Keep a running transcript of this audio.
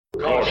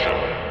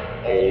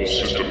Caution, all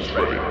systems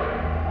ready.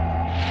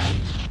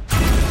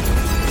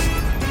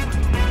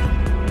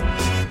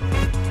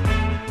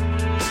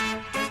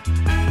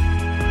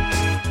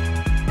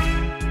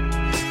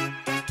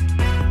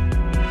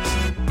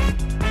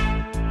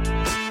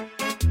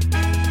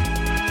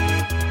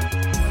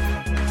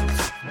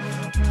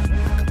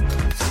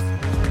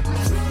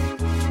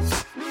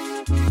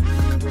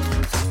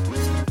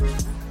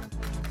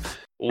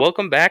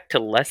 Welcome back to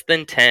Less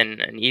Than 10,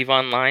 an EVE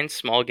Online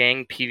small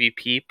gang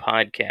PvP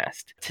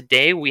podcast.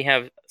 Today we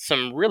have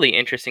some really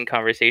interesting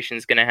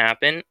conversations going to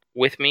happen.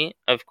 With me,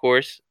 of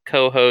course,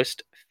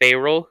 co-host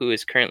Fayrol, who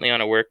is currently on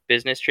a work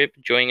business trip,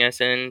 joining us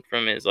in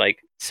from his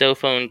cell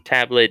phone,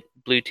 tablet,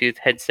 Bluetooth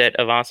headset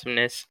of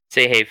awesomeness.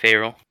 Say hey,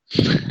 Fayrol.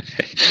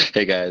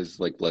 Hey guys,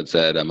 like Blood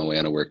said, I'm away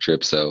on a work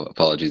trip, so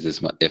apologies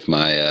if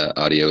my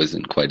audio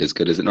isn't quite as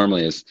good as it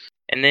normally is.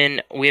 And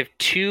then we have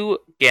two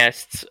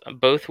guests,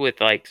 both with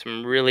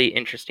some really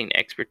interesting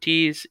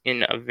expertise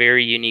in a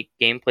very unique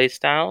gameplay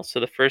style. So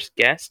the first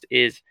guest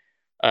is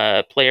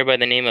a player by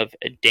the name of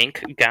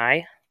Dank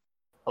Guy.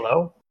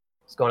 Hello,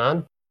 what's going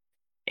on?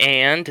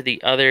 And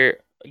the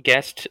other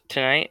guest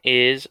tonight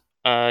is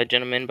a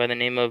gentleman by the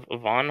name of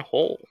Von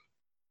Hole.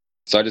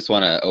 So I just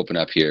want to open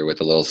up here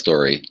with a little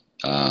story.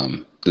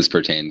 This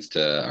pertains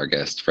to our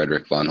guest,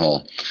 Frederick Von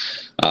Hole.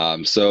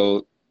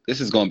 So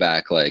this is going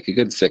back like a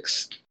good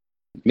 6,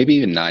 maybe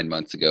even 9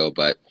 months ago,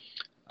 but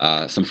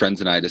some friends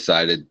and I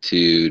decided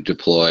to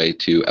deploy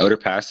to Outer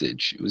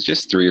Passage. It was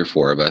just 3 or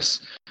 4 of us.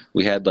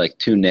 We had like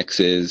 2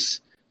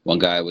 Nixes. One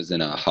guy was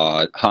in a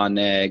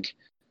Ha-Neg.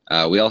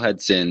 We all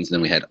had Sins, and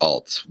then we had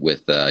Alts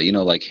with,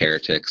 like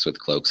Heretics with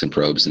Cloaks and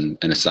Probes and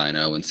a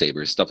Sino and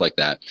Sabers, stuff like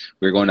that.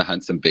 We were going to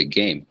hunt some big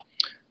game.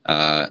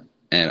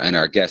 And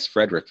our guest,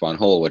 Frederick Von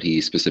Hole, what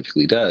he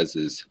specifically does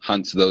is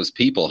hunts those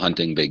people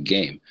hunting big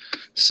game.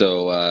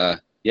 So,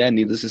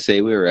 needless to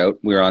say, we were out.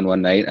 We were on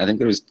one night. I think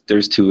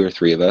there's 2 or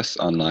 3 of us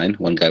online.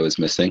 One guy was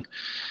missing,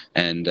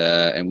 and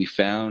we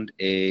found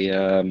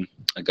a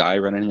guy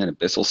running an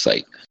abyssal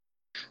site.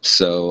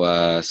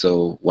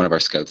 So one of our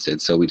scouts did.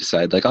 So we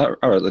decided, all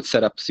right, let's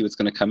set up, see what's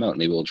going to come out.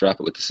 Maybe we'll drop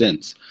it with the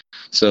Sins.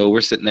 So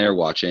we're sitting there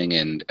watching,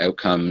 and out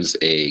comes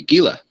a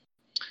Gila.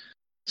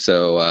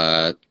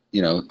 So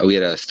we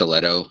had a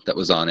stiletto that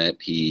was on it.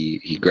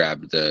 He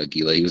grabbed the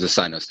Gila. He was a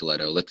Sino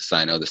stiletto, lit the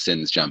Sino, the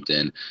Sins jumped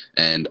in,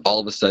 and all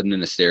of a sudden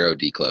an Astero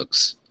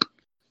decloaks.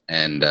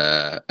 And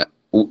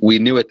we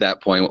knew at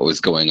that point what was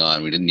going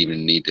on. We didn't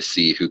even need to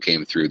see who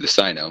came through the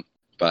Sino.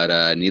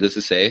 But needless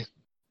to say,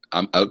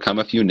 out come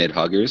a few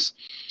Nidhoggers,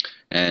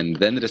 and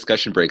then the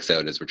discussion breaks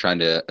out as we're trying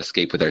to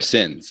escape with our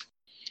Sins.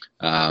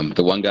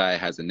 The one guy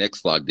has a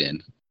Nyx logged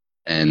in,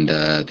 and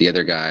the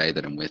other guy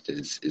that I'm with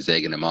is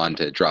egging him on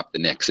to drop the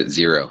Nyx at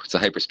 0. It's a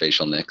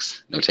hyperspatial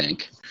Nyx, no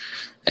tank.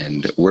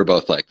 And we're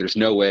both like, there's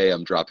no way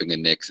I'm dropping a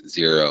Nyx at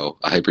 0,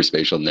 a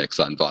hyperspatial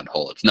Nyx on Von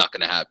Hole. It's not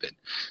going to happen.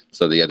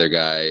 So the other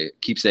guy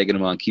keeps egging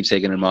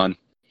him on,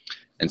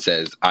 and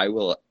says, I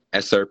will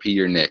SRP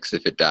your Nyx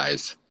if it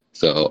dies.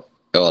 So,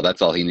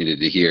 that's all he needed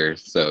to hear.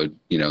 So,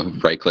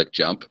 right-click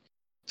jump.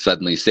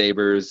 Suddenly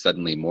Sabers,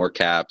 suddenly more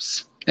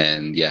caps.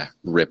 And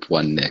rip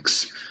 1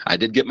 Nyx. I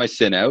did get my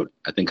Sin out.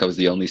 I think I was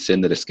the only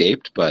Sin that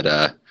escaped,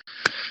 but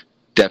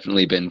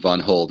definitely been Von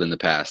Hold in the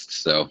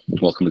past. So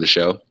welcome to the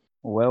show.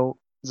 Well,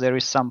 there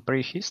is some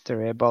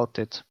prehistory about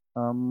it.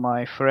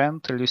 My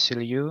friend Lucy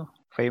Liu,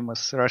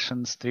 famous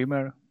Russian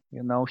streamer,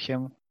 you know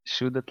him,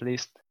 should at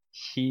least.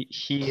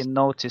 He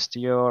noticed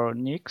your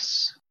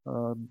Nyx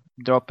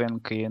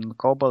dropping in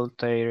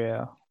Cobalt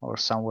area or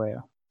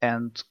somewhere,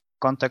 and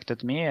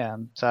contacted me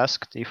and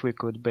asked if we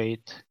could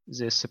bait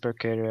this super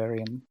carrier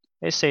in.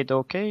 I said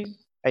okay.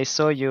 I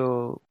saw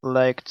you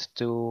liked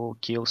to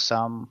kill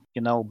some,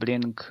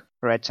 Blink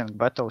rating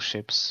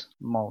battleships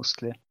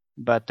mostly,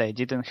 but I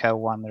didn't have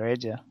one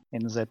ready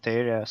in that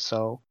area,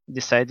 so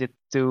decided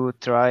to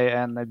try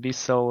an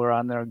Abyssal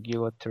Runner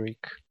Gila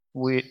trick.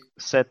 We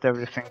set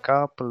everything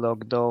up,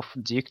 logged off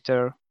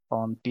Dictor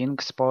on ping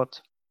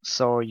spot,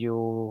 so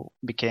you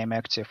became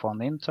active on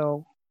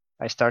Intel.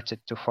 I started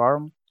to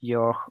farm.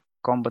 Your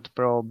combat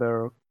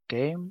prober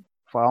came,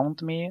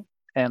 found me,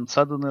 and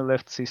suddenly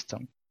left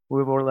system.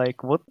 We were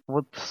like,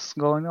 what's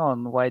going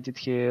on? Why did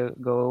he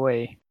go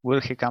away? Will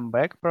he come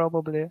back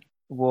probably?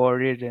 We were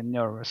really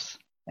nervous.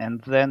 And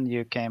then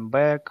you came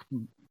back,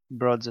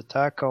 brought the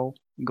tackle,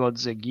 got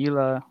the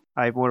Gila.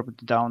 I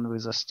warped down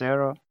with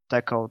Astero,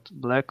 tackled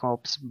Black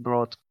Ops,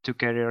 brought 2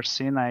 carriers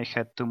in. I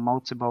had to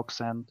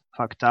multi-box and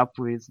fucked up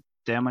with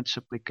damage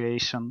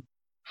application.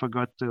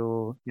 Forgot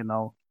to,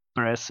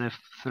 press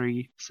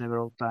F3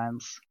 several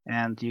times,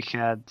 and you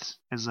had,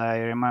 as I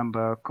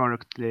remember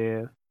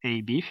correctly,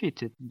 AB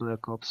fitted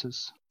Black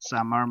Opses,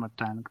 some armor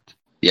tanked.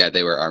 Yeah,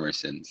 they were armor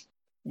Sins.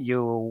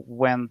 You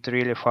went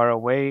really far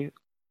away,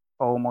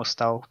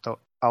 almost out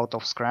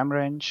of scram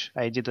range.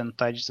 I didn't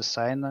touch the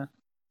Sino,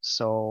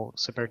 so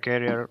super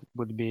carrier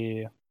would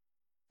be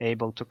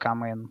able to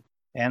come in,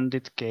 and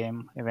it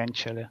came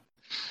eventually.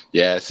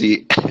 Yeah,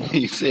 see,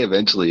 you say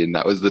eventually, and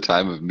that was the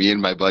time of me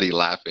and my buddy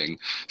laughing,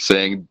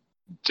 saying,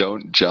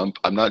 don't jump.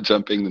 I'm not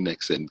jumping the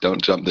Nixon.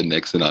 Don't jump the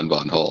Nixon on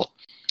Von Hole.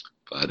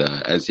 But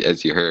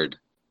as you heard,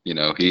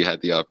 he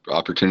had the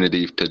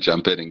opportunity to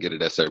jump it and get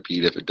it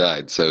SRP'd if it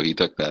died, so he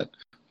took that.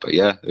 But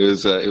yeah, it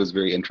was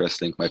very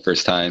interesting. My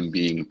first time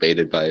being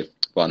baited by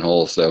Von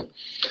Hole. So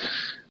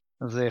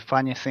The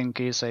funny thing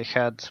is I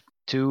had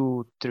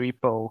 2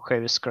 triple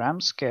heavy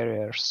scrams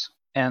carriers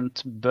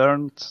and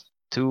burned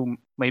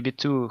maybe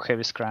two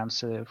heavy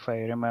scrams if I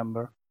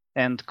remember,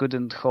 and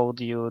couldn't hold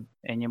you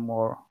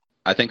anymore.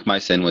 I think my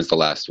sin was the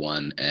last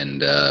one,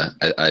 and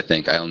I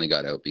think I only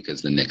got out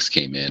because the Knicks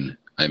came in.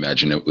 I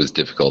imagine it was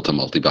difficult to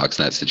multi-box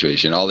in that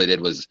situation. All they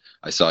did was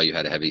I saw you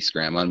had a heavy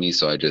scram on me,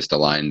 so I just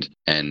aligned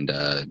and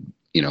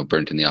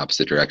burnt in the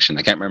opposite direction.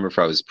 I can't remember if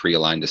I was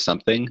pre-aligned to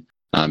something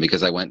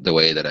because I went the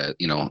way that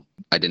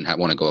I didn't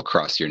want to go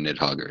across your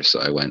Nidhogger, so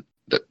I went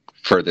the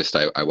furthest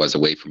I was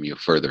away from you,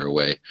 further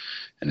away.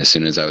 And as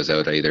soon as I was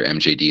out, I either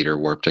MJD'd or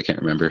warped. I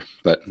can't remember,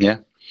 but yeah.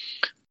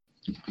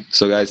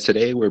 So guys,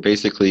 today we're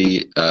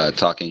basically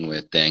talking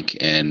with Dank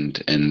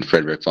and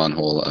Frederick Von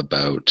Hole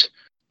about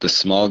the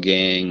small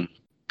gang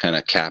kind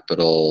of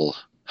capital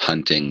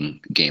hunting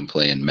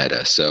gameplay and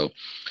meta. So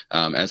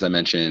as I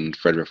mentioned,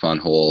 Frederick Von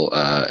Hole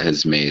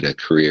has made a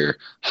career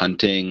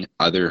hunting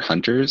other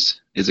hunters,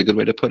 is a good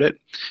way to put it.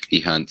 He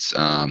hunts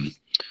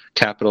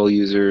capital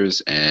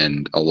users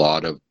and a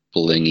lot of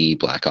blingy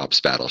Black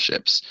Ops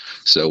battleships.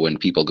 So when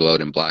people go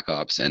out in Black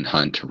Ops and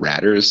hunt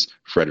ratters,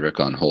 Frederick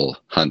Von Hole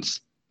hunts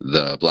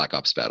the Black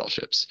Ops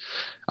battleships.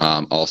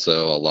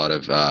 Also, a lot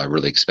of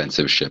really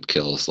expensive ship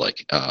kills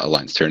like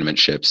Alliance Tournament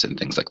ships and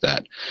things like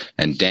that.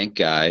 And Dank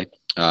Guy,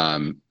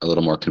 a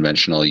little more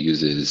conventional,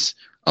 uses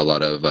a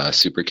lot of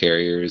super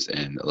carriers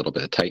and a little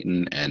bit of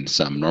Titan and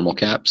some normal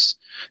caps.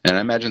 And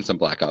I imagine some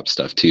Black Ops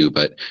stuff too,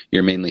 but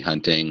you're mainly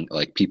hunting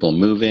like people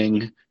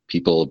moving,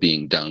 people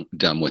being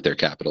dumb with their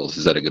capitals.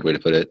 Is that a good way to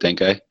put it, Dank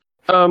Guy?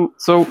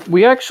 So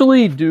we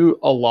actually do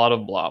a lot of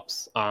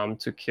blops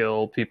to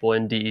kill people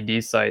in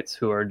DED sites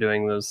who are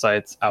doing those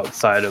sites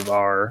outside of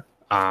our,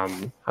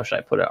 how should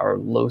I put it, our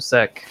low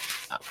sec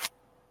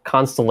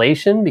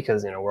constellation,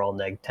 because we're all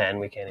neg 10,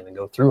 we can't even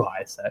go through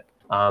high sec.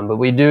 But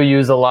we do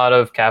use a lot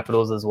of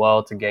capitals as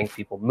well to gank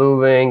people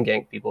moving,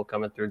 gank people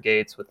coming through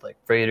gates with like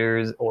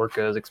freighters,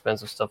 orcas,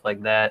 expensive stuff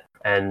like that,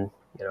 and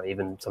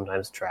even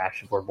sometimes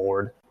trash if we're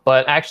bored.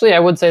 But actually, I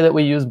would say that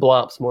we use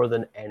blops more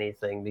than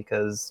anything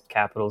because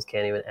capitals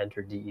can't even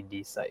enter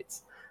DED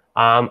sites.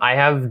 I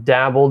have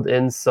dabbled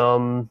in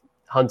some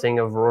hunting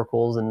of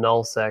Rorquals and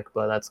nullsec,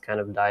 but that's kind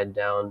of died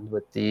down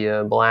with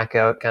the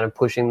blackout, kind of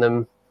pushing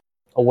them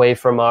away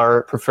from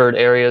our preferred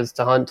areas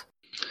to hunt.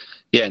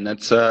 Yeah, and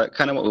that's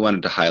kind of what we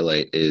wanted to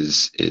highlight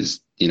is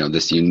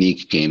this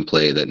unique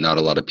gameplay that not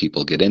a lot of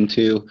people get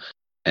into.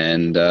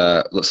 And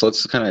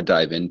let's kind of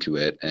dive into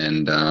it.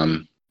 And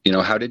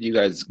how did you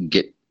guys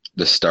get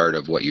the start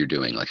of what you're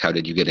doing? Like, how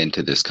did you get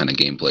into this kind of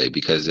gameplay?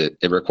 Because it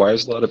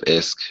requires a lot of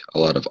ISK, a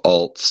lot of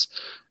alts,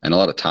 and a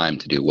lot of time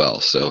to do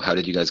well. So how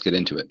did you guys get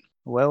into it?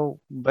 Well,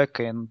 back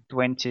in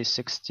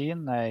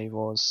 2016, I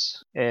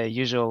was a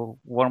usual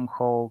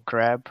wormhole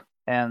crab,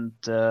 and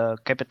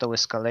capital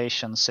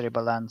escalations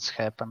rebalance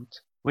happened.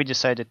 We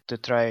decided to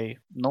try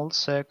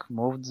nullsec,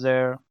 moved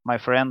there. My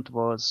friend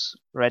was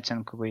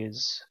ratting with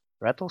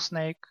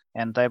rattlesnake,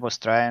 and I was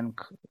trying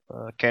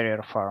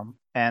carrier farm.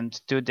 And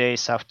 2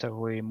 days after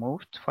we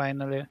moved,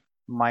 finally,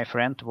 my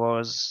friend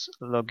was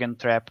login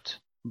trapped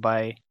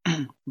by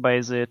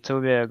the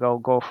Tuvia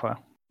Golgotha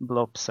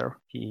Blobster.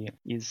 He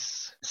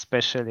is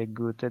especially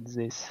good at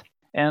this.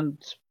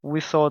 And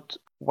we thought,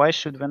 why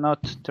should we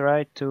not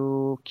try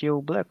to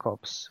kill Black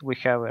Ops? We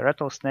have a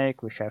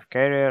rattlesnake, we have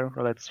carrier,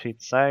 let's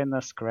feed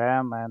Sinus,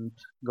 Scram, and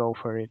go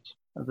for it.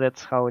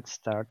 That's how it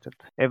started.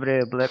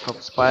 Every Black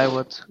Ops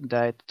pilot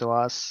died to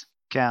us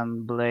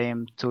can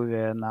blame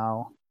Tuvia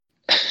now.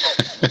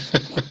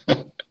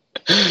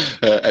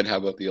 And how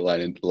about the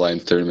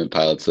Alliance Tournament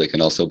pilots? They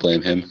can also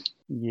blame him?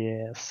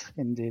 Yes,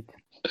 indeed.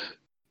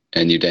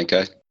 And you,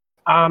 Danka?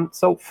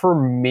 So for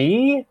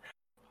me,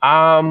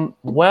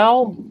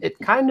 well, it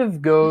kind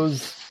of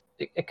goes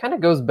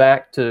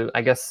back to,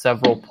 I guess,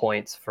 several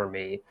points for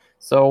me.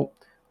 So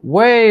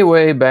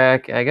way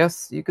back, I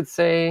guess you could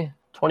say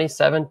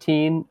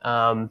 2017,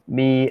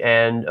 me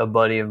and a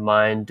buddy of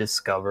mine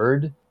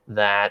discovered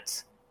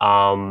that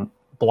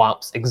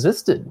blops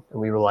existed, and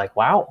we were like,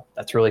 wow,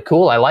 that's really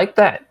cool. I like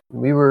that.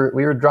 We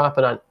were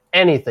dropping on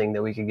anything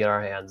that we could get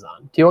our hands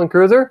on. T1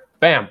 cruiser,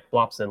 bam,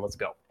 blops in, let's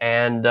go.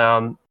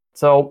 And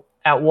so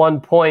at one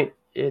point,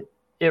 it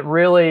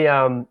really,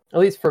 at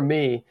least for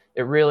me,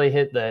 it really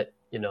hit that,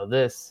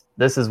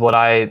 this is what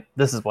I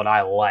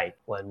like.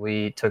 When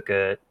we took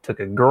a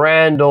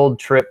grand old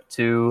trip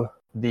to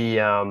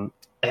the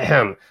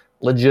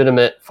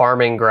legitimate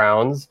farming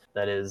grounds,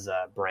 that is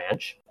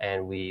Branch,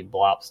 and we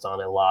blopsed on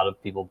a lot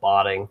of people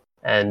botting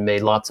and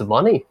made lots of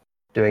money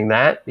doing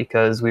that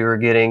because we were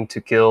getting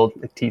to kill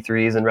like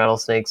T3s and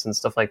rattlesnakes and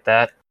stuff like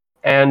that.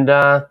 And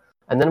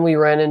then we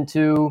ran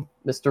into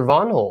Mr.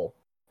 Von Hole,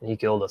 and he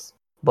killed us.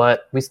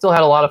 But we still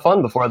had a lot of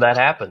fun before that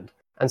happened.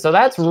 And so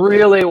that's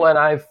really when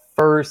I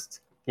first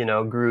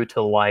grew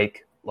to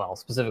like, well,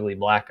 specifically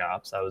Black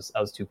Ops. I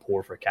was too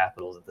poor for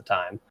capitals at the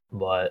time,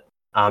 but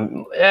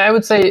I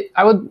would say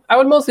I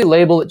would mostly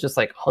label it just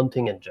like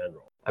hunting in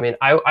general. I mean,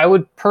 I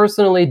would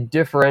personally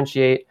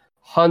differentiate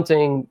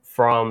hunting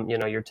from,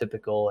 your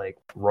typical like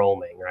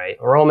roaming, right?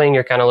 Roaming,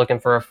 you're kind of looking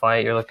for a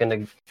fight, you're looking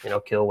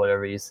to, kill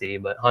whatever you see,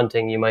 but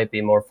hunting, you might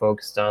be more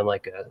focused on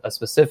like a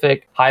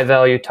specific high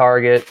value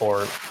target,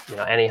 or,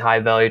 any high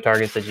value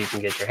targets that you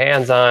can get your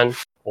hands on,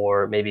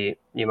 or maybe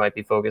you might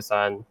be focused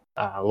on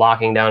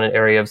locking down an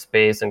area of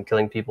space and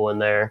killing people in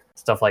there,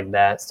 stuff like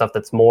that, stuff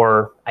that's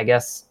more, I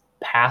guess,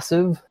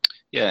 passive.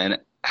 Yeah, and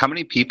how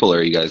many people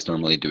are you guys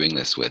normally doing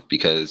this with?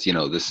 Because,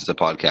 this is a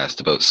podcast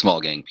about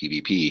small gang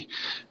PvP,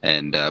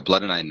 and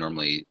Blood and I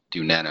normally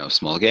do nano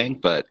small gang,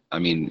 but, I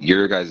mean,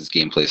 your guys'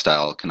 gameplay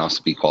style can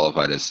also be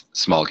qualified as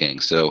small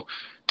gang. So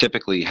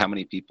typically, how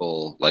many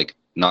people, like,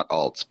 not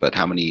alts, but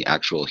how many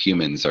actual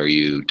humans are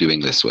you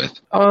doing this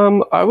with?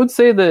 I would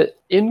say that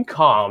in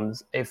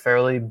comms, a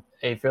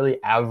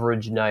fairly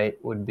average night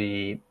would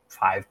be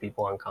 5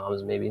 people on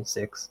comms, maybe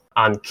 6.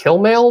 On kill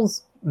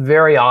mails,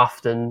 very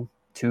often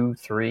 2,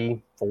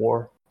 3,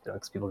 4,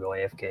 because people go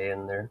AFK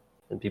in there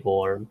and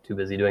people are too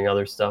busy doing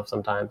other stuff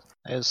sometimes.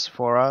 As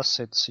for us,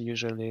 it's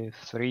usually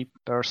 3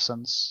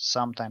 persons,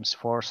 sometimes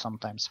 4,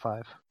 sometimes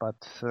 5, but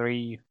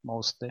 3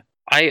 mostly.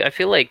 I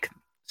feel like,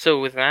 so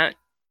with that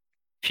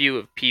few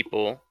of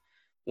people,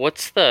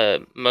 what's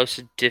the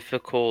most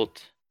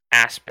difficult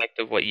aspect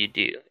of what you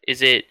do?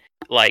 Is it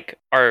like,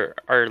 are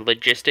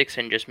logistics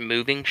and just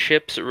moving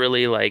ships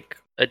really like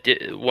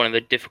one of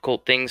the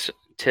difficult things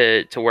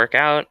to work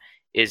out?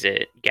 Is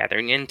it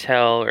gathering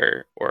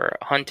intel or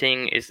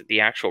hunting? Is it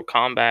the actual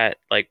combat?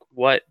 Like,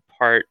 what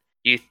part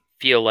do you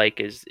feel like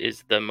is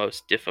the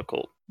most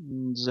difficult?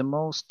 The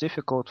most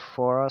difficult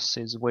for us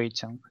is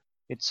waiting.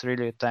 It's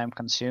really time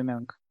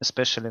consuming,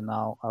 especially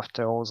now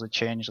after all the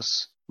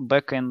changes.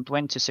 Back in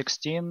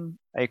 2016,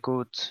 I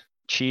could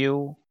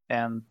chill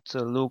and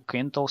look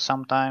intel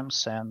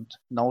sometimes and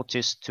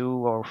notice 2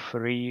 or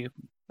 3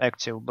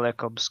 active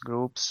Black Ops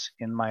groups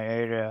in my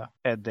area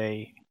a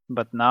day.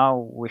 But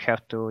now we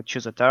have to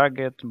choose a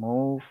target,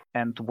 move,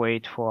 and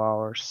wait for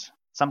hours.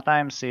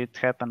 Sometimes it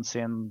happens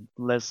in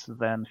less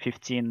than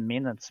 15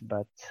 minutes,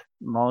 but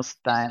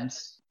most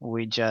times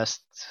we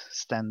just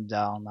stand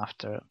down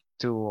after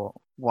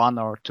 1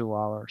 or 2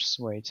 hours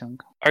waiting.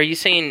 Are you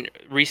saying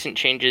recent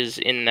changes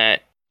in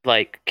that,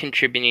 like,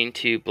 contributing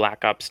to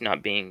Black Ops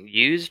not being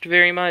used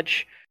very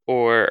much?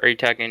 Or are you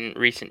talking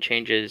recent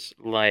changes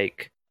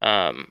like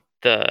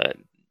the,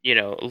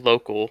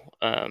 local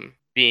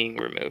being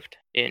removed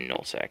in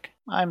nullsec?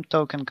 I'm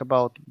talking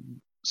about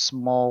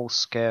small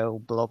scale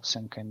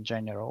blobsync in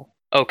general.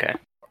 Okay.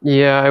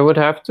 Yeah, I would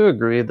have to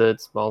agree that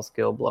small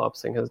scale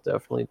blobsync has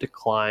definitely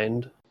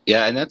declined.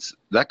 Yeah, and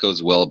that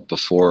goes well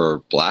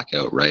before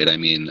Blackout, right? I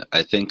mean,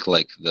 I think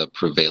like the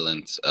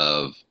prevalence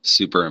of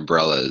super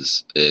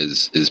umbrellas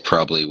is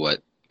probably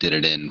what did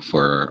it in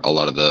for a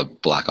lot of the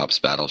Black Ops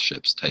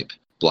battleships type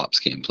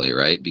Blops gameplay,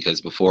 right? Because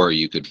before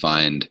you could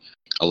find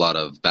a lot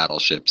of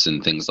battleships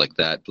and things like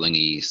that,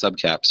 blingy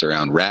subcaps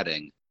around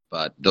ratting,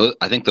 but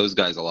I think those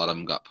guys, a lot of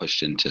them got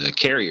pushed into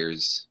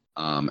carriers,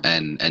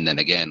 and then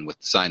again with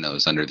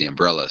Cynos under the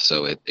umbrella,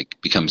 so it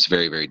becomes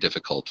very, very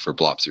difficult for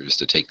Blopsers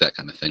to take that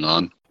kind of thing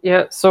on.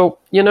 Yeah, so,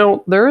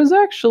 there is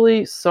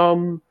actually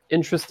some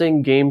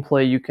interesting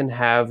gameplay you can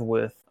have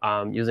with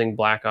using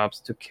Black Ops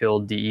to kill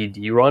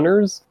DED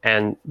runners,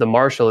 and the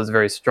Marshal is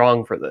very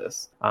strong for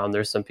this.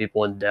 There's some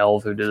people in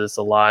Delve who do this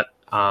a lot,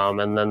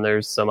 and then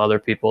there's some other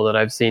people that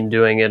I've seen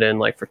doing it in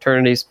like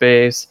Fraternity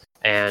Space,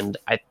 and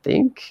I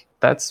think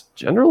that's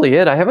generally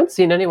it. I haven't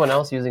seen anyone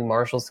else using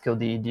Marshals to kill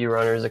DED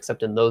runners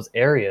except in those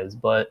areas,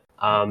 but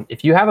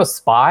if you have a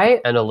Spy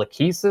and a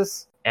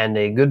Lachesis and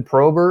a good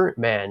prober,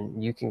 man,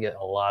 you can get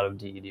a lot of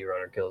DED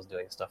runner kills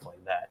doing stuff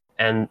like that.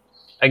 And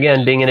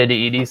again, being in a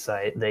DED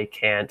site, they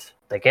can't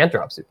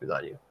drop supers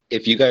on you.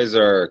 If you guys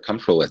are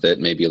comfortable with it,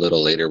 maybe a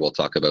little later we'll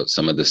talk about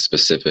some of the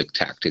specific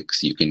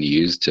tactics you can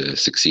use to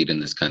succeed in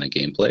this kind of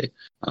gameplay.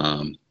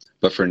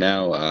 But for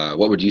now,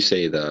 what would you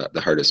say the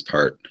hardest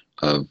part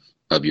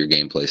of your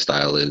gameplay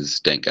style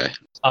is, Denkai?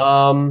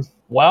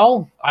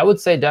 Well, I would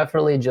say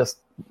definitely just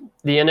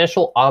the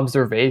initial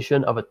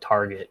observation of a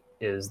target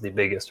is the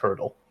biggest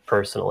hurdle,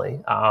 personally.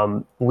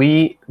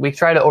 We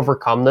try to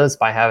overcome this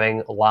by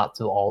having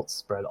lots of alts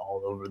spread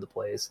all over the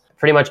place.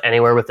 Pretty much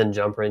anywhere within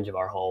jump range of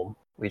our home,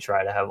 we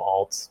try to have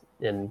alts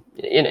in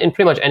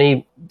pretty much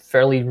any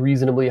fairly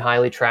reasonably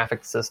highly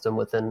trafficked system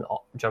within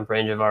jump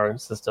range of our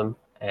system,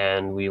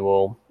 and we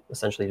will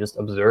essentially just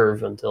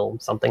observe until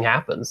something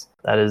happens.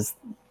 That is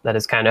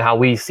kind of how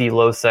we see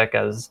LowSec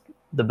as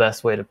the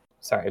best way to.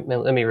 Sorry,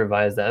 let me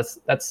revise that.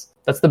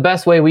 That's the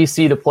best way we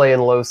see to play in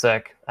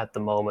LowSec at the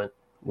moment.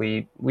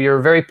 We are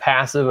very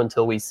passive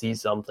until we see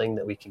something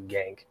that we can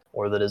gank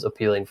or that is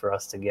appealing for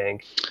us to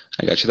gank.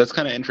 I got you. That's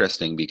kind of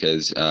interesting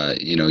because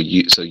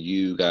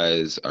you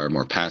guys are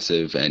more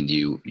passive and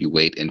you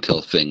wait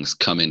until things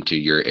come into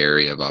your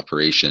area of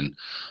operation.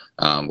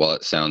 While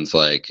it sounds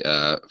like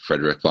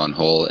Frederick von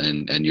Hull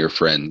and your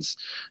friends,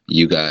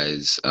 you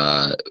guys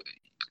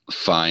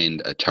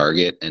find a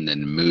target and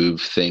then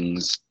move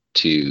things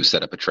to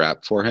set up a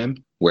trap for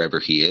him wherever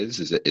he is.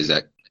 Is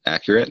that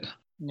accurate?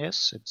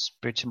 Yes, it's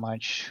pretty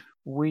much.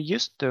 We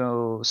used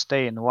to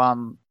stay in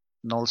one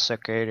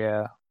nullsec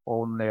area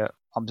only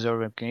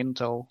observing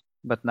intel,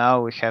 but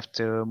now we have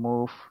to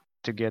move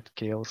to get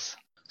kills.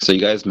 So you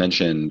guys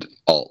mentioned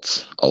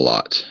alts a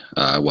lot.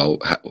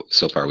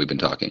 So far we've been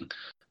talking.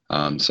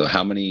 So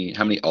how many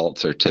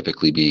alts are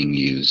typically being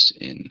used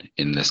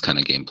in this kind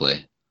of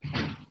gameplay?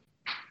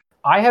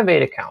 I have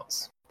 8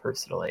 accounts,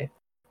 personally.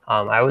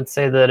 I would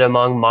say that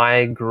among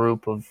my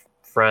group of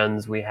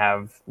friends, we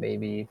have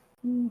maybe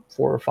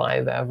 4 or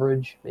 5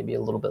 average, maybe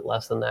a little bit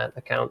less than that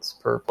accounts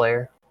per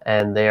player.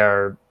 And they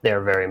are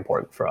very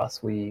important for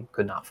us. We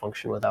could not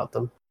function without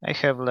them. I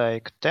have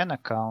like 10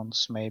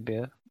 accounts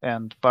maybe,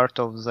 and part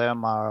of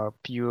them are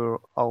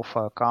pure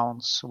alpha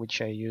accounts,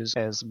 which I use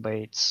as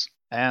baits,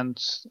 and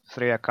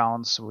 3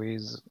 accounts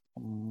with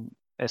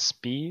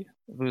SP,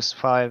 with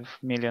 5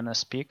 million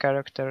SP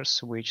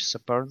characters, which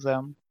support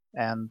them,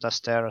 and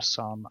Asteros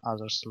on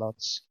other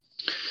slots.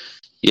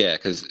 Yeah,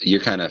 because you're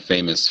kind of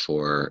famous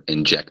for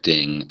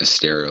injecting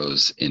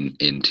Asteros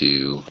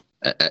into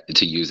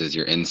to use as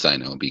your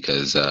insino,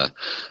 because a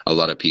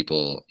lot of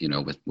people,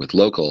 with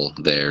local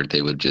there,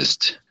 they would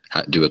just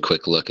do a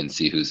quick look and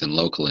see who's in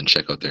local and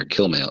check out their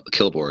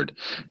kill board,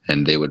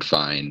 and they would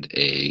find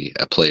a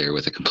player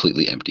with a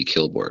completely empty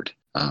kill board.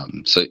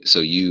 So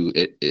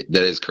that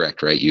is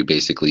correct, right? You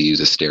basically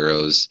use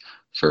Asteros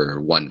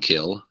for 1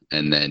 kill,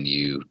 and then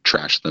you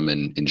trash them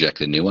and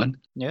inject a new one?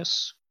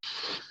 Yes.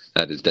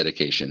 That is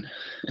dedication.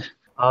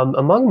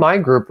 Among my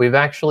group, we've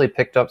actually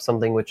picked up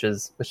something which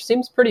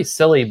seems pretty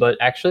silly, but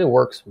actually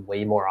works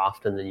way more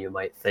often than you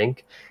might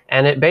think.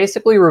 And it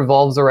basically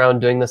revolves around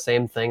doing the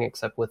same thing,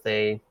 except with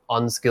a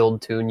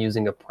unskilled toon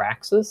using a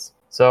Praxis.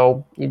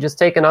 So you just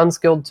take an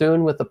unskilled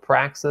toon with a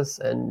Praxis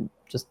and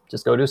just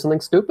go do something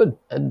stupid,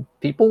 and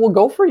people will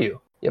go for you.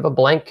 You have a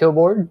blank kill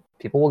board,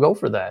 people will go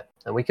for that,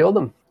 and we kill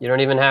them. You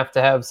don't even have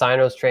to have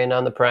Sinos trained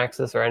on the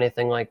Praxis or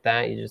anything like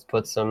that. You just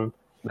put some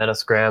meta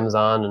scrams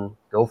on and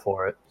go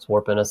for it. Just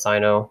warp in a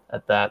Sino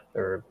at that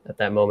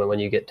moment when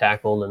you get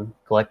tackled and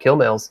collect kill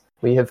mails.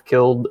 We have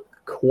killed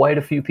quite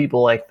a few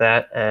people like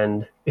that,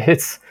 and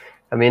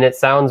it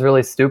sounds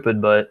really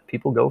stupid, but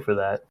people go for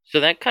that. So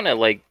that kind of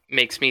like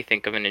makes me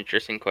think of an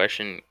interesting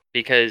question,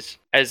 because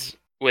as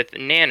with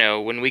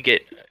Nano, when we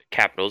get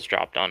capitals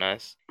dropped on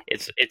us,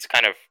 it's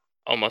kind of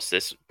almost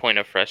this point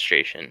of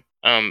frustration.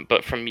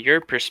 But from your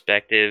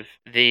perspective,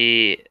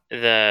 the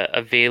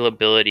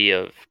availability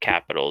of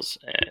capitals,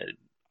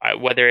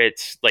 whether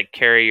it's like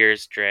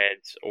carriers,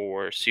 dreads,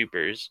 or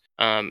supers,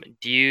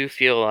 do you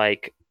feel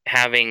like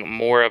having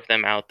more of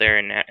them out there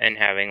and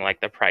having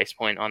like the price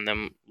point on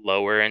them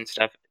lower and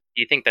stuff,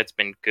 do you think that's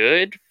been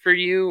good for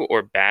you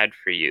or bad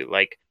for you?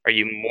 Like, are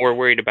you more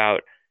worried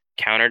about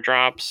counter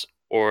drops,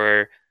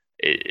 or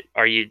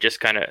are you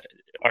just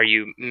are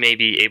you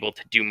maybe able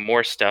to do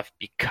more stuff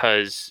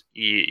because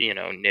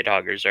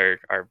Nidhoggers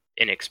are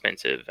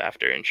inexpensive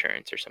after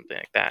insurance or something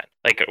like that?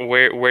 Like,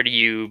 where do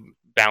you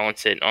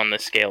balance it on the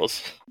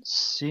scales?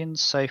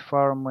 Since I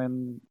farm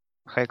in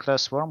high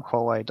class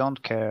wormhole, I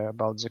don't care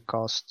about the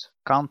cost.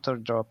 Counter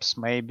drops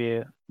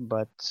maybe,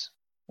 but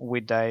we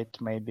died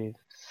maybe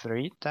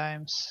 3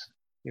 times.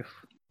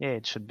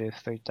 It should be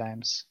 3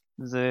 times.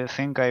 The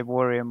thing I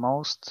worry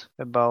most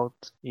about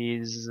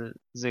is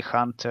the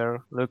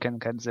hunter looking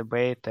at the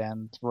bait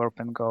and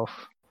warping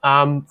off.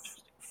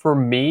 For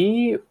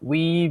me,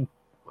 we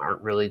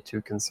aren't really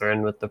too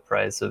concerned with the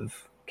price of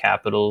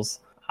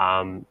capitals.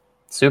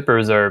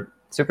 Supers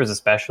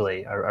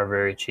especially are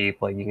very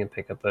cheap. Like, you can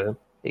pick up a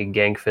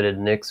gank fitted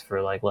Nyx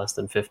for like less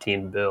than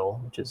 15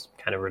 bill, which is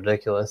kind of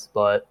ridiculous.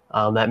 But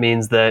that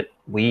means that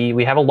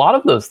we have a lot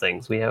of those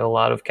things. We have a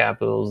lot of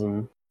capitals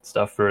and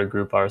stuff for a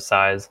group our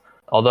size.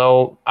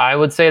 Although I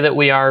would say that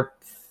we are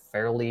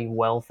fairly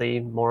wealthy,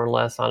 more or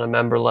less, on a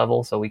member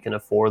level, so we can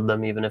afford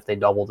them. Even if they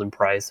doubled in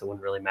price, it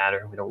wouldn't really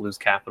matter. We don't lose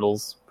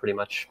capitals pretty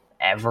much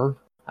ever.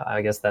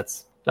 I guess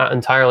that's not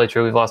entirely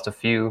true. We've lost a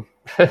few.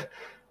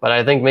 But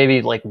I think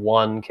maybe like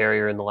 1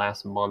 carrier in the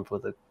last month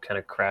with a kind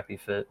of crappy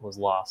fit was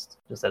lost,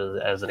 just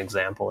as an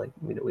example. Like,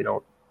 we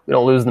don't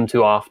lose them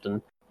too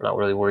often. We're not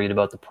really worried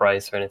about the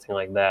price or anything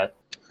like that.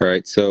 All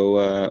right,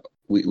 so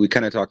we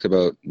kind of talked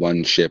about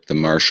one ship, the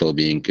Marshall,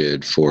 being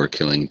good for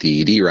killing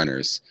DED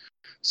runners.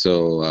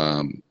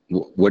 So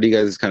what do you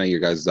guys, kind of your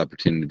guys'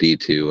 opportunity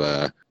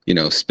to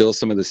spill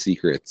some of the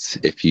secrets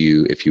if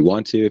you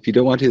want to. If you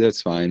don't want to,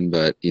 that's fine.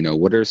 But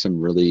what are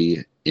some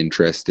really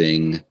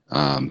interesting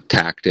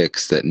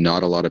tactics that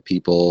not a lot of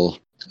people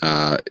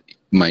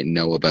might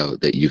know about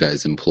that you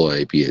guys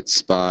employ? Be it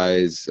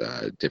spies,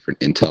 different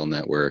intel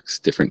networks,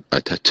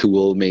 a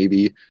tool,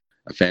 maybe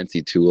a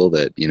fancy tool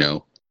that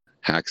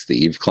hacks the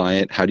Eve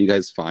client. How do you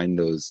guys find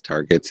those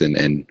targets,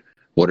 and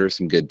what are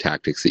some good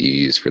tactics that you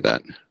use for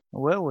that?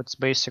 Well, it's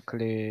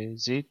basically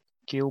the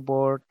kill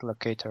board,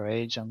 locator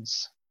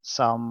agents,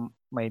 some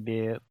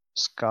maybe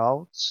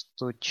scouts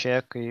to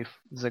check if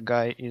the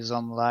guy is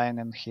online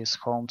in his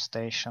home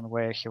station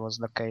where he was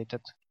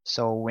located.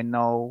 So we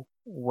know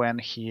when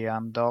he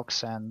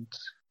undocks and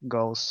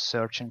goes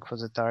searching for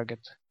the target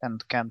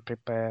and can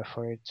prepare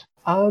for it.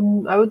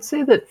 I would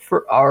say that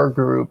for our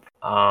group,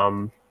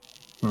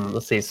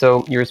 let's see.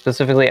 So you're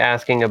specifically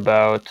asking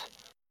about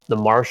the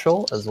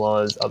Marshal as well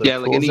as other Yeah,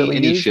 tools like that we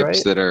any use, ships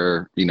right? that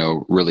are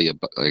really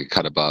like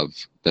cut above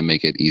that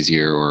make it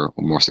easier or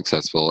more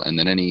successful, and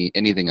then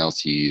anything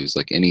else you use,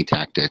 like any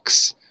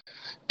tactics,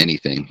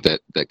 anything that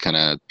kind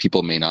of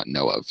people may not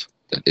know of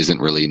that isn't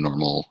really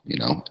normal,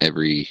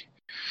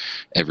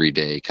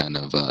 everyday kind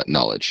of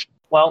knowledge.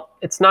 Well,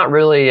 it's not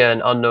really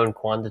an unknown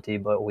quantity,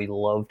 but we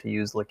love to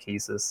use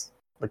Lachesis.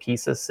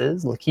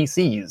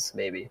 Lacheses,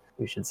 maybe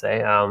we should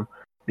say,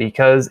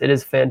 because it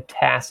is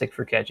fantastic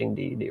for catching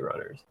DED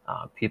runners.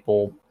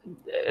 People,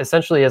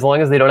 essentially, as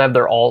long as they don't have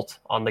their alt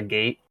on the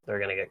gate, they're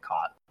gonna get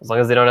caught. As long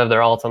as they don't have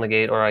their alt on the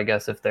gate, or I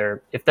guess if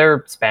they're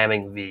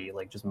spamming V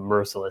like just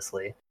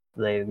mercilessly,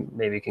 they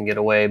maybe can get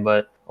away.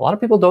 But a lot of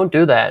people don't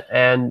do that,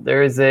 and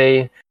there's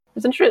an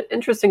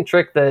interesting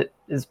trick that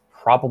is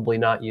probably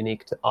not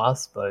unique to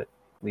us, but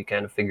we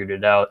kind of figured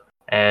it out.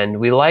 And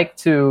we like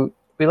to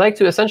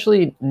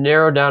essentially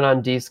narrow down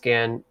on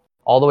D-scan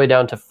all the way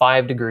down to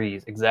 5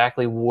 degrees,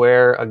 exactly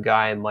where a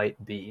guy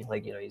might be.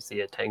 Like, you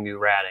see a Tengu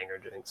ratting or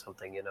doing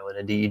something, in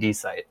a DED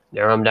site.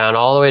 Narrow him down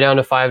all the way down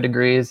to 5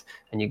 degrees,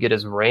 and you get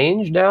his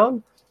range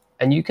down.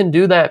 And you can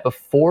do that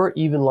before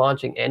even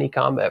launching any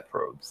combat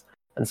probes.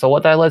 And so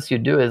what that lets you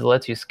do is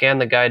lets you scan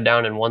the guy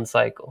down in one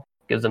cycle.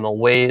 Gives them a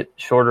way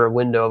shorter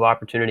window of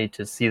opportunity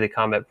to see the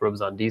combat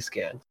probes on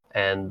D-scan.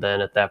 And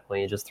then at that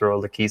point, you just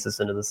throw Lachesis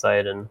into the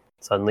site, and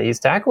suddenly he's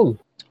tackled.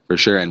 For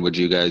sure. And would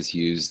you guys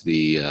use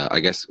the? I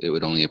guess it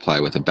would only apply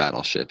with a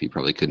battleship. You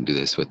probably couldn't do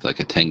this with like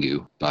a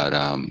Tengu. But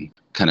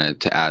kind of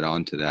to add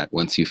on to that,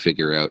 once you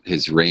figure out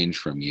his range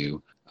from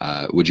you,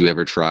 would you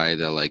ever try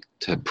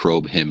to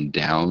probe him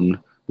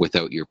down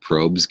without your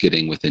probes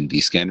getting within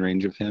D-scan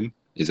range of him?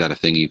 Is that a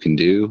thing you can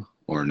do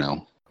or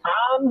no?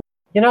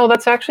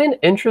 That's actually an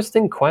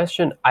interesting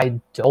question. I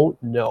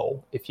don't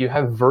know. If you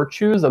have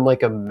virtues on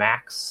like a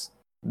max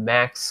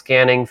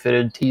scanning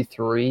fitted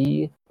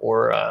T3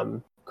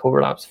 or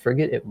Covert Ops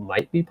frigate, it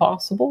might be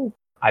possible.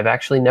 I've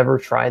actually never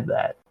tried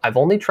that. I've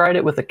only tried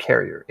it with a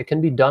carrier. It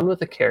can be done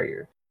with a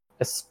carrier,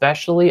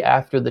 especially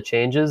after the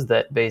changes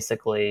that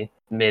basically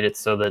made it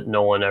so that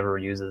no one ever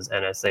uses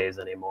NSAs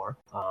anymore.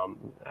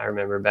 I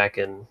remember back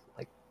in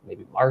like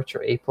maybe March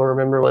or April,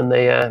 remember when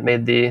they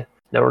made the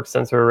network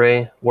sensor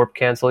array warp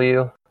cancel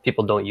you?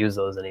 People don't use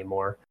those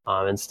anymore.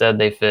 Instead,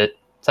 they fit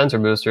sensor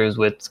boosters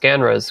with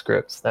ScanRes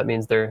scripts. That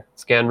means their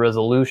scan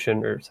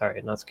resolution, their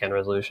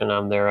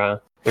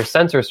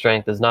sensor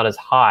strength is not as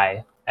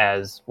high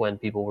as when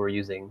people were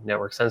using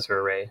network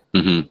sensor array.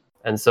 Mm-hmm.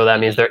 And so that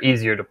means they're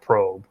easier to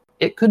probe.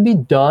 It could be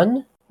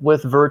done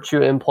with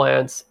Virtue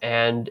implants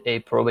and a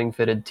probing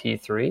fitted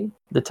T3.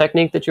 The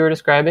technique that you were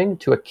describing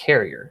to a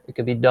carrier, it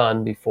could be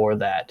done before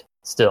that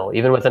still,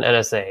 even with an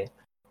NSA.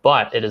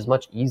 But it is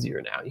much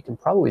easier now. You can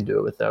probably do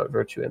it without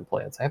Virtue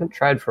implants. I haven't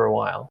tried for a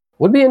while.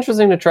 Would be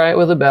interesting to try it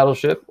with a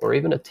battleship or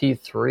even a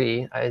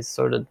T3. I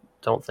sort of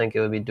don't think it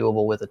would be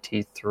doable with a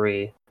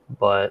T3,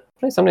 but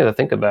it's something to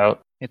think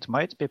about. It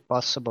might be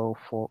possible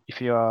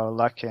if you are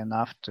lucky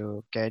enough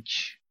to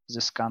catch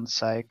the scan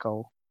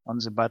cycle on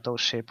the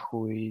battleship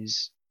who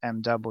is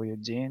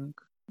MWDing,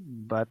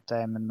 but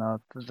I'm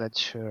not that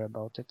sure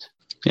about it.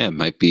 Yeah, it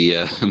might be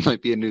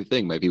a new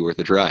thing. Might be worth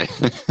a try.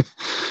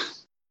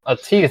 A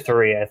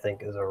T3, I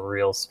think, is a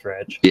real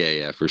stretch.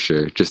 Yeah, for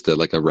sure. Just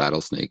like a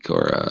rattlesnake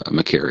or a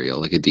Macarial,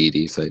 like a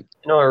DED site.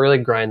 What really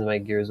grinds my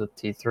gears with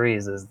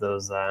T3s is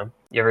those.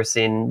 You ever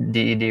seen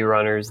DED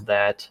runners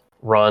that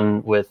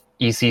run with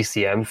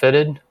ECCM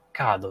fitted?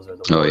 God, those are the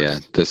worst. Oh yeah,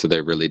 so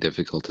they're really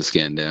difficult to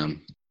scan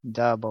down.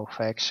 Double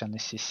faction,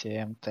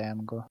 CCM,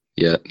 Tango.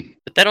 Yeah.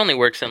 But that only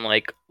works in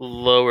like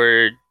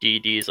lower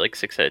DDs, like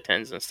 6 out of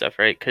 10s and stuff,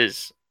 right?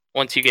 Because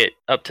once you get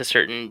up to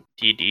certain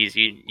DDs,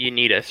 you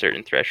need a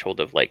certain threshold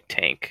of like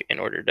tank in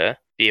order to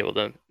be able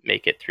to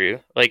make it through.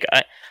 Like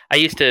I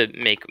used to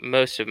make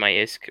most of my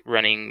ISK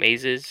running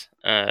mazes,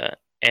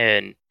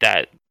 and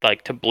that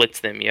like to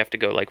blitz them, you have to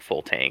go like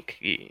full tank,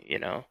 you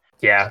know.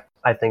 Yeah,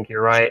 I think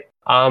you're right.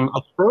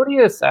 A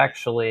Proteus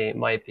actually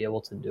might be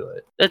able to do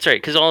it. That's right,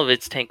 because all of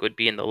its tank would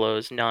be in the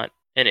lows, not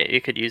and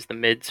it could use the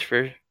mids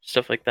for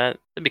stuff like that.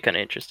 That'd be kind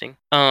of interesting.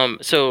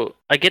 So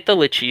I get the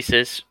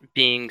Lachesis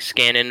being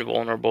scan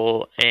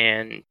invulnerable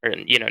and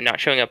not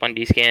showing up on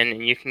D-scan,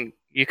 and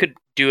you could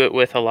do it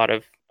with a lot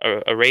of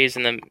arrays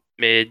in the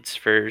mids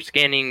for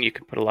scanning. You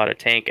could put a lot of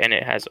tank, and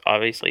it has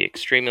obviously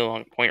extremely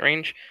long point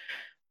range.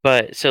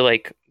 But so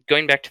like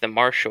going back to the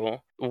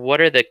Marshal, what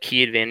are the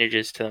key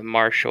advantages to the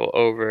Marshal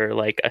over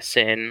like a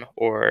Sin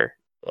or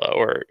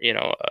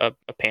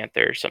a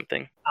Panther or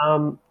something?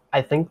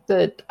 I think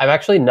that I've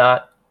actually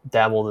not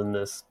dabbled in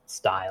this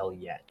style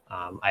yet.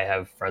 I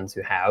have friends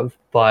who have,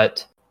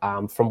 but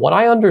from what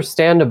I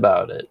understand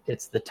about it,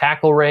 it's the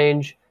tackle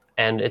range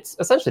and it's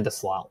essentially the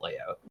slot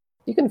layout.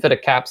 you can fit a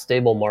cap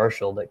stable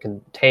Marshal that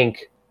can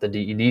tank the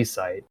DED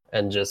site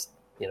and just,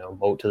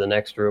 boat to the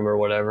next room or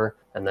whatever,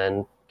 and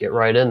then get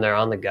right in there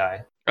on the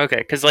guy. Okay,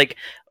 because like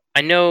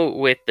I know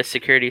with the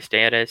security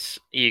status,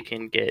 you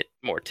can get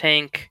more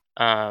tank.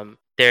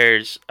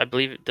 There's, I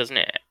believe,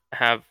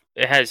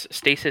 it has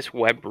stasis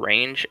web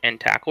range and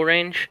tackle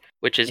range,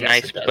 which is Yes,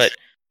 nice, it does. but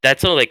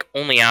that's like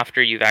only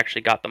after you've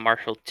actually got the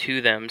Marshal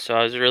to them. So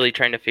I was really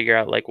trying to figure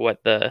out like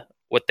what the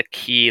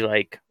key,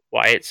 like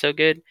why it's so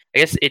good. I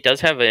guess it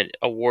does have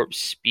a warp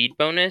speed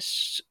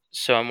bonus,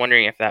 so I'm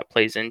wondering if that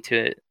plays into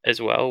it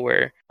as well,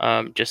 where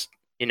just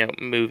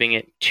moving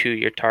it to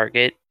your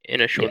target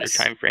in a shorter Yes.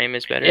 time frame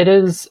is better. It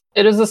is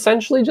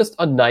essentially just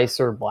a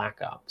nicer Black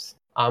Ops.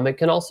 It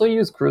can also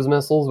use cruise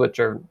missiles, which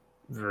are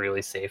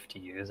really safe to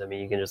use. I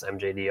mean, you can just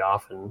MJD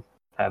off and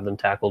have them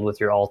tackled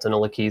with your ult and a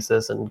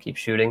Lachesis and keep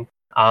shooting.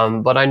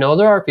 But I know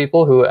there are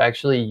people who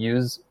actually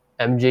use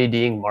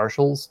MJDing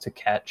Marshals to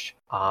catch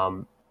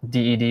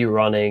DED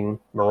running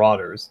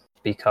Marauders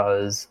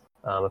because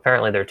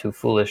apparently they're too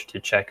foolish to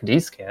check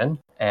D-scan,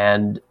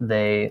 and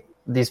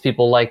these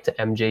people like to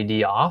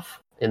MJD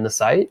off in the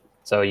site.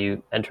 So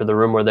you enter the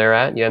room where they're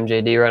at, you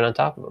MJD right on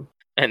top of them.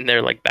 And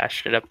they're like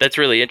bashing it up. That's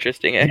really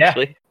interesting,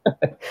 actually.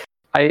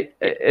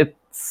 It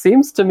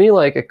seems to me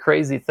like a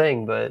crazy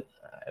thing, but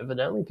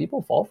evidently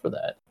people fall for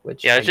that,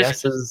 which I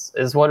guess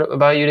is what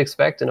about you'd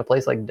expect in a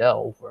place like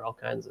Delve, where all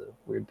kinds of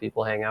weird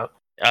people hang out.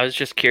 I was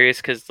just curious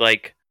because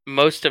like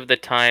most of the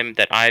time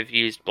that I've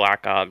used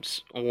Black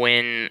Ops,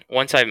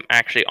 once I'm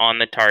actually on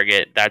the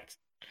target,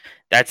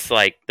 that's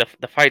like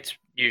the fight's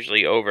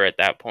usually over at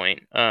that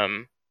point.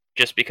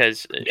 Just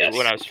because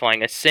when I was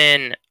flying a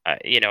Sin, I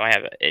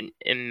have an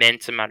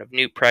immense amount of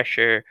new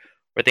pressure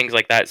or things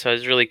like that. So I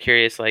was really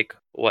curious, like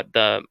what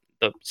the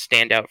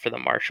standout for the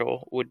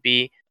Marshal would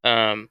be,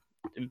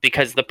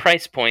 because the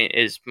price point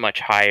is much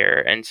higher,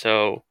 and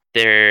so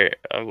I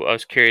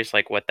was curious,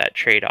 like what that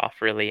trade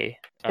off really.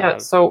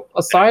 So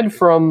aside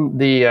from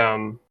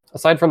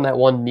that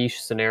one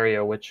niche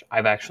scenario, which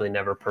I've actually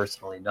never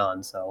personally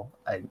done, so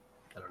I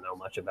don't know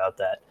much about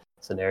that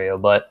scenario,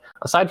 but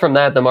aside from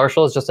that, the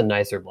Marshal is just a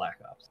nicer Black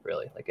Ops,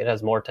 really. Like, it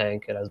has more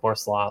tank, it has more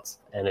slots,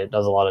 and it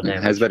does a lot of damage.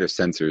 It has better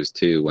sensors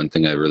too. One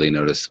thing I really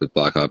noticed with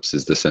Black Ops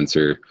is the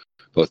sensor,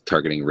 both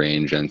targeting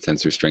range and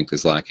sensor strength,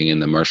 is lacking in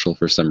the Marshal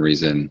for some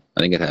reason. I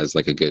think it has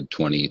like a good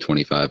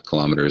 20-25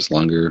 kilometers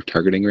longer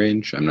targeting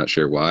range. I'm not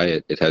sure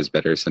why. It has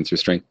better sensor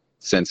strength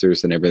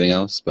sensors than everything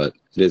else, but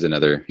it is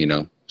another,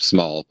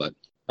 small, but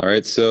all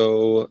right.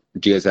 So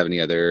do you guys have any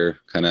other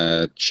kind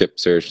of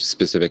ships or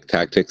specific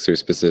tactics or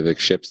specific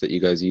ships that you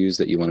guys use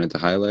that you wanted to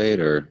highlight,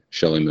 or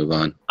shall we move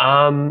on?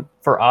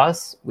 For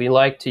us, we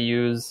like to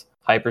use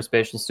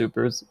hyperspatial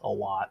supers a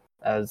lot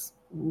as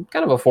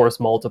kind of a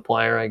force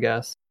multiplier, I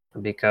guess,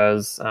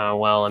 because,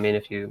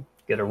 if you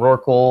get a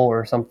Rorqual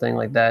or something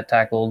like that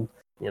tackled,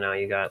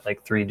 you got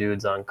like 3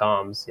 dudes on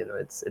comms,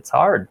 it's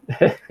hard.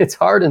 It's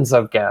hard in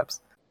subcaps.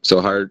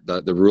 So hard.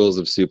 The rules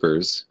of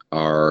supers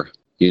are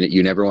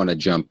you never want to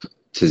jump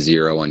to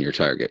 0 on your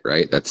target,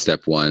 right? That's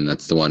step 1.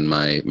 That's the one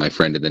my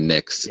friend in the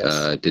Knicks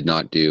did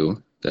not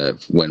do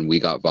when we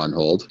got Von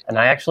Hold. And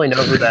I actually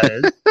know who that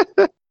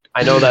is.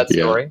 I know that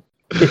story.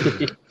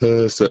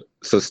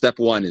 So step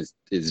 1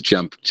 is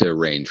jump to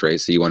range, right?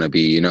 So you want to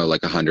be,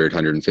 like 100,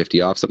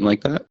 150 off, something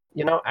like that?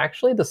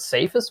 Actually the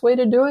safest way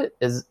to do it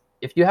is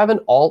if you have an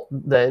ult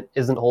that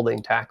isn't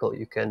holding tackle,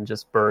 you can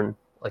just burn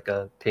like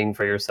a ping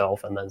for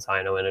yourself and then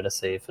Cyno in at a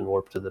safe and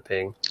warp to the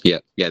ping. Yeah,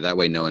 that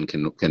way no one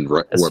can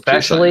warp.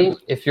 Especially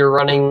if you're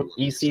running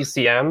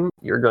ECCM,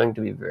 you're going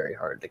to be very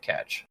hard to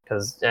catch.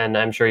 And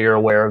I'm sure you're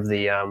aware of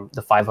the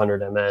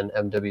 500 MN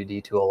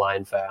MWD to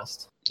align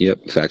fast.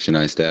 Yep, faction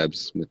eye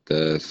stabs with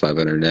the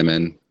 500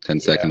 MN,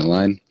 10-second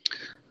align.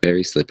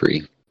 Very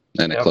slippery.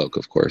 And a cloak,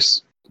 of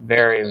course.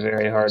 Very,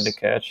 very hard to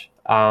catch.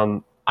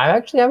 I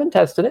actually haven't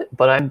tested it,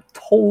 but I'm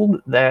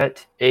told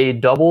that a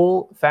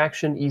double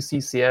faction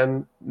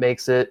ECCM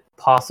makes it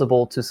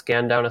possible to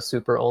scan down a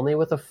super only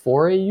with a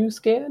 4 AU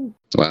scan.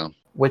 Wow.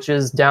 Which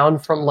is down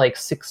from like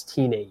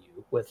 16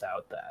 AU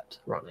without that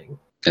running.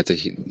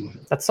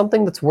 That's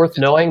something that's worth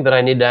knowing that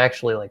I need to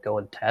actually like go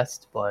and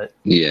test, but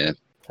yeah.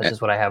 That's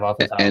just what I have off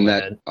the top of my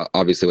head.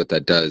 Obviously what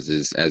that does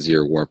is as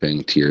you're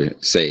warping to your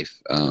safe,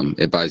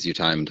 it buys you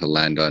time to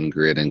land on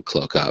grid and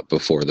cloak up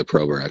before the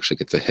prober actually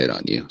gets a hit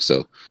on you.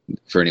 So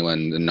for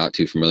anyone not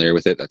too familiar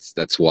with it,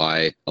 that's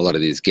why a lot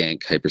of these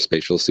gank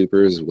hyperspatial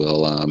supers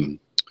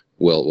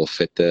will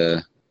fit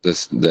the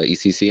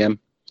ECCM,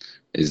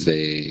 is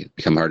they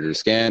become harder to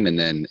scan, and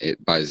then it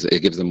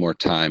gives them more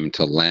time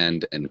to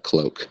land and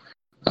cloak.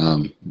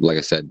 Like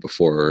I said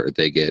before,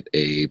 they get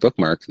a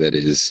bookmark that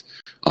is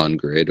on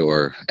grid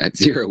or at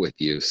 0 with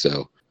you.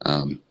 So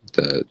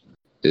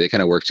they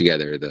kind of work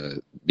together,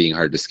 the being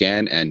hard to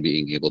scan and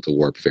being able to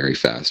warp very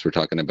fast. We're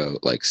talking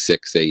about like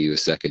 6 AU a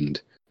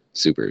second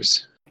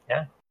supers.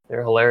 Yeah,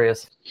 they're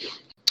hilarious.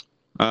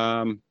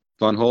 Von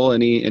Hol,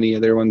 any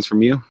other ones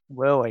from you?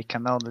 Well, I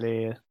can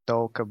only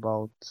talk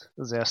about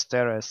the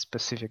Astera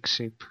specific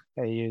ship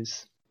I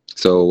use.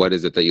 So what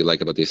is it that you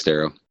like about the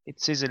Astero?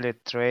 It's easily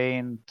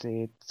trained.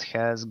 It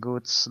has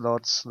good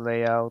slots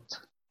layout.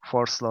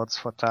 4 slots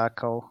for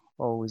tackle,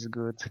 always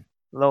good.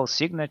 Low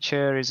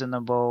signature,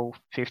 reasonable,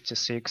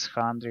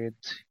 5600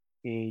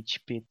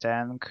 HP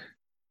tank,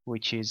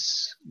 which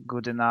is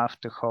good enough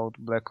to hold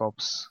Black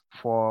Ops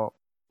for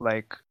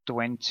like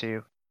 20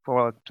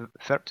 for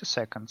 30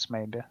 seconds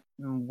maybe.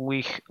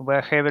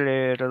 We're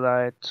heavily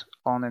relied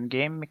on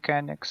in-game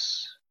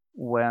mechanics.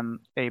 When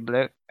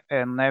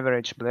an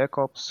average Black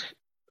Ops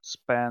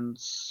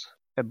spends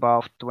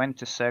about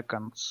 20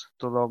 seconds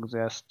to lock the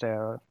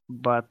Astera,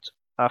 but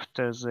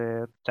after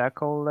the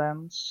tackle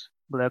lands,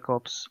 Black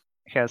Ops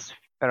has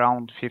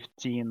around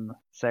 15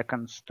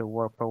 seconds to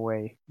warp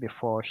away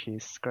before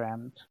he's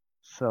scrammed.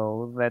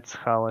 So that's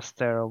how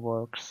Astera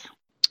works.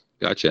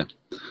 Gotcha.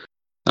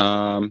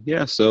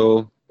 Yeah,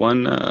 so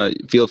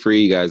feel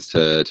free, you guys,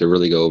 to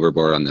really go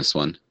overboard on this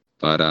one.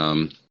 But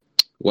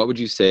what would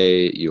you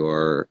say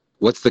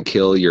what's the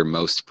kill you're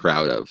most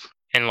proud of?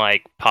 And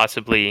like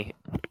possibly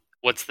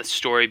what's the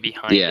story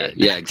behind it?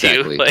 Yeah,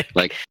 exactly. Too?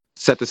 Like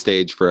set the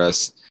stage for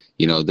us.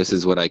 You know, this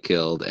is what I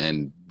killed,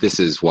 and this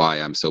is why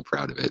I'm so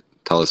proud of it.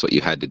 Tell us what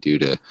you had to do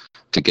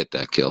to get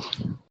that kill.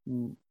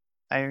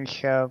 I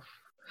have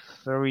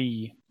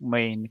 3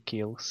 main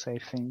kills, I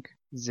think.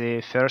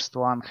 The first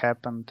one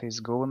happened is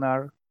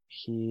Gunnar.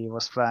 He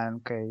was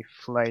flying a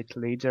flight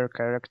leader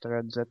character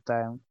at that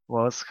time.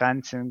 Was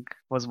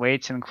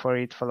waiting for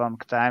it for a long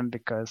time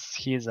because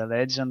he's a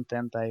legend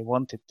and I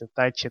wanted to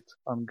touch it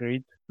on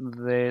grid.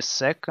 The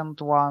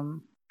second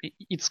one,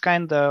 it's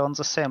kinda on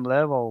the same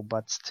level,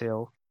 but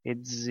still,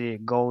 it's the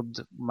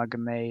gold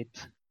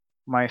magnate.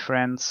 My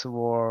friends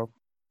were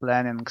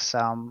planning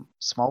some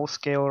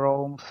small-scale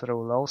roam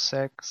through low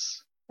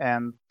secs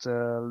and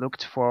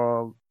looked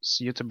for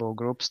suitable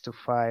groups to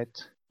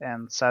fight,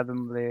 and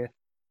suddenly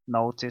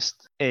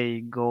noticed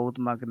a gold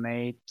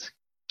magnate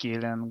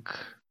killing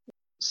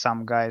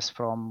some guys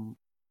from,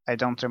 I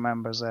don't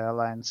remember the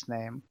alliance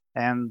name.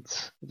 And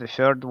the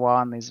third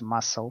one is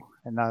Muscle,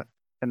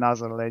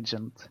 another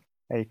legend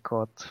I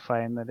caught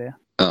finally.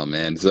 Oh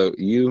man, so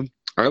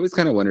I always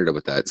kind of wondered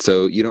about that.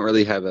 So you don't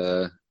really have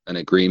an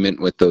agreement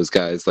with those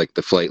guys, like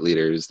the flight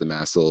leaders, the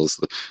Massels,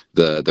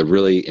 the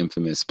really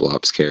infamous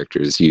Blops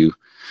characters.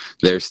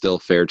 They're still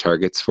fair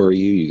targets for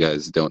you. You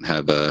guys don't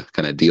have a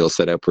kind of deal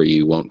set up where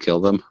you won't kill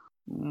them.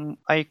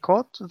 I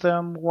caught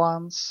them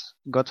once,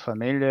 got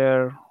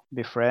familiar,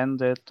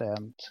 befriended,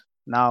 and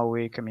now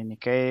we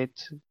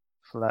communicate,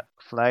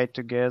 fly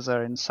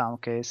together in some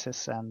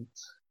cases, and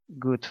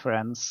good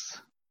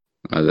friends.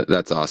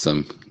 That's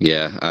awesome.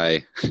 Yeah,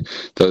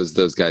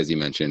 those guys you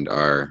mentioned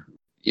are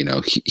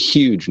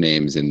huge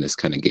names in this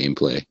kind of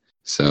gameplay.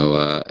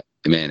 So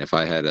man, if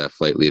I had a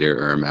flight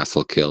leader or a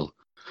Massel kill,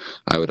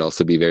 I would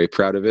also be very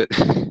proud of it.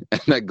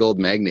 And that gold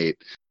magnate,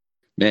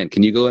 man,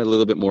 can you go a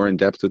little bit more in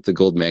depth with the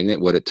gold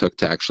magnet, what it took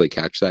to actually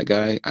catch that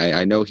guy?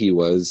 I know he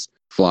was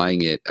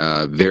flying it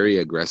very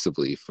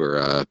aggressively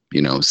for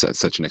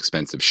such an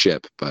expensive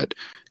ship, but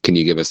can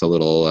you give us a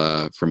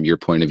little from your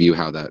point of view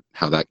how that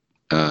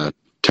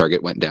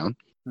target went down?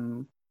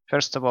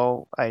 First of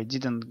all, I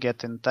didn't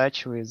get in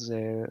touch with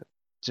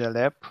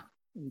Jalep,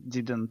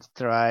 didn't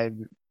try,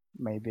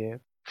 maybe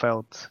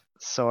felt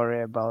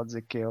sorry about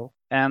the kill,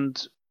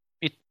 and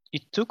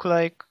it took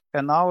like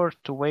an hour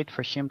to wait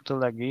for him to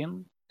log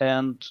in,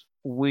 and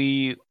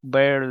we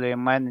barely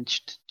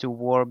managed to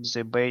warp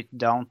the bait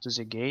down to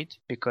the gate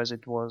because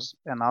it was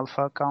an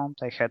alpha account.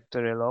 I had to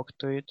relog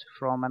to it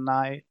from an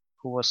eye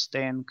who was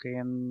staying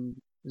in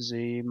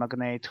the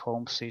Magnate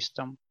home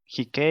system.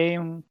 He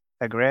came,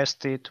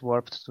 aggressed it,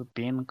 warped to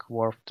pink,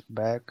 warped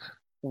back.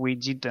 We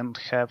didn't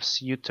have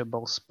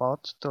suitable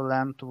spot to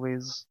land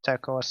with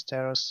Taco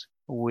Asteros.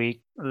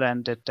 We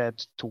landed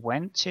at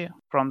 20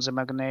 from the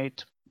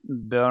Magnate,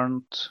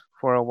 burned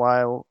for a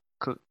while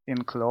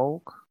in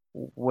Cloak,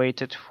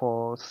 waited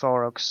for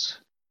Thorax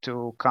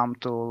to come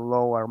to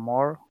lower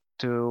more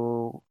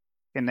to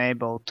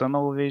enable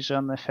tunnel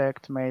vision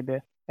effect maybe,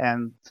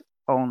 and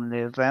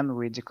only then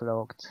we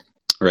decloaked.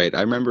 Right.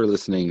 I remember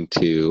listening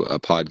to a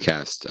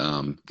podcast.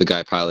 The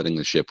guy piloting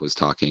the ship was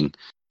talking,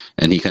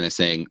 and he kind of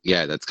saying,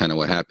 yeah, that's kind of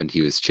what happened.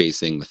 He was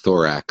chasing the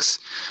Thorax,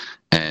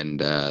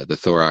 and the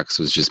Thorax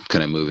was just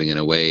kind of moving in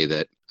a way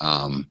that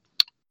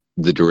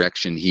the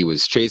direction he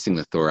was chasing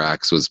the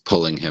Thorax was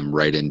pulling him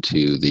right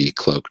into the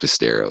cloaked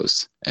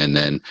Asteros. And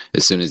then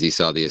as soon as he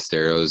saw the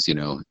Asteros,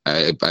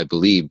 I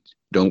believe,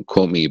 don't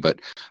quote me, but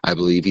I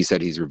believe he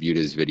said he's reviewed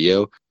his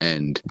video,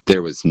 and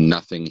there was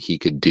nothing he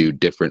could do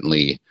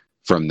differently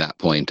from that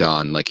point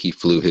on. Like, he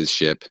flew his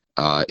ship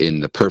in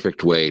the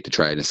perfect way to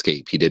try and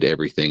escape. He did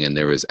everything, and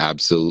there was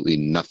absolutely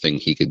nothing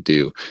he could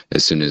do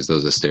as soon as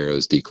those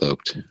Asteros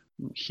decloaked.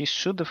 He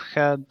should have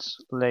had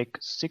like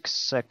 6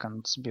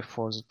 seconds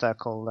before the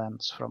tackle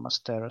lands from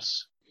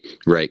Asteros.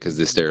 Right, because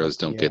the Asteros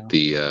don't get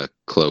the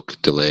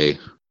cloak delay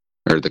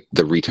or the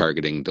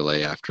retargeting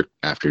delay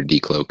after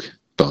decloak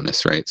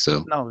bonus, right?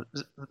 So no,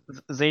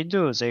 they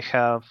do. They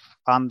have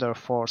under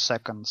 4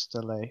 seconds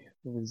delay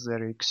with the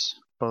rigs,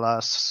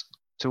 plus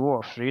 2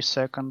 or 3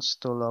 seconds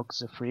to lock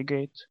the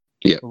frigate.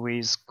 Yeah.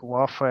 with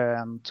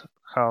Quafe and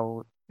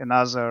how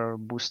another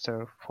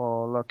booster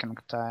for locking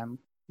time,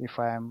 if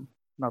I'm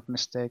not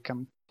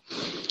mistaken.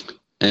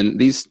 And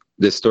these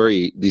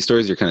stories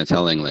you're kind of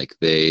telling, like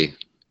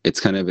it's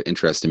kind of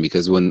interesting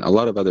because when a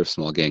lot of other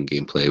small gang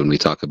gameplay, when we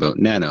talk about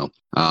Nano,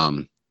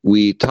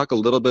 we talk a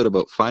little bit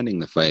about finding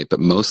the fight, but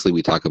mostly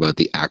we talk about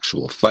the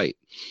actual fight.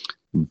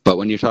 But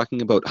when you're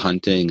talking about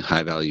hunting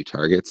high value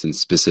targets and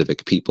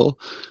specific people,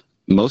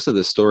 most of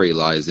the story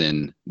lies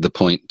in the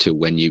point to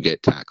when you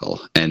get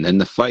tackle. And then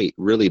the fight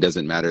really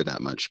doesn't matter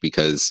that much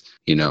because,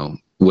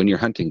 when you're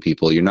hunting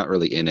people, you're not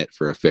really in it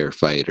for a fair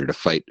fight or to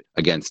fight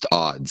against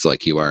odds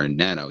like you are in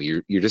Nano.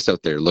 You're just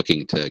out there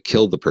looking to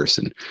kill the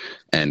person.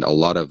 And a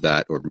lot of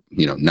that, or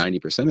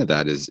 90% of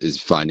that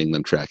is finding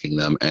them, tracking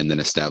them, and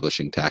then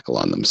establishing tackle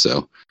on them.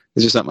 So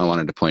it's just something I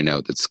wanted to point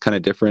out that's kind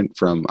of different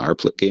from our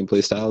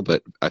gameplay style,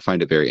 but I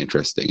find it very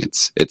interesting.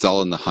 It's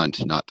all in the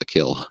hunt, not the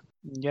kill.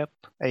 Yep.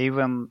 I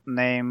even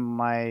name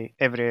my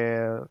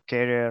every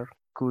carrier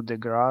coup de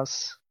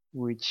grace,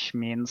 which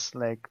means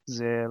like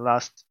the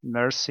last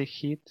mercy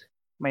hit,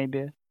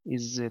 maybe,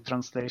 is the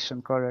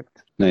translation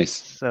correct? Nice.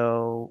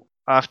 So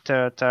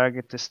after a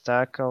target is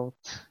tackled,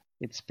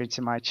 it's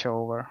pretty much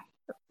over.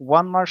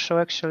 One Marshal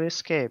actually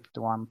escaped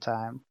one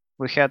time.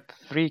 We had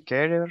 3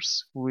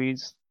 carriers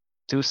with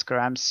 2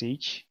 scrims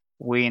each.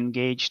 We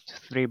engaged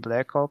 3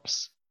 Black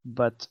Ops,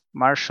 but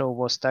Marshal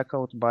was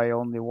tackled by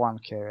only 1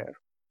 carrier.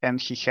 And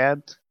he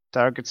had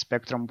target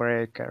Spectrum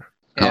Breaker.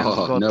 And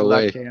got no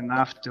lucky way.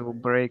 enough to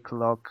break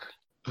lock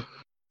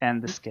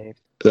and escape.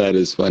 That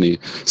is funny.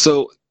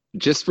 So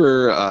just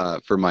for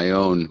my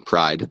own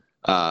pride,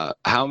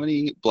 how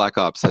many Black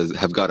Ops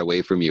have got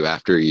away from you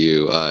after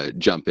you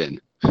jump in?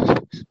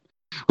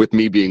 with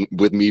me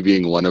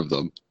being one of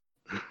them.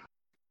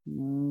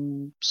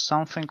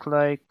 Something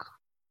like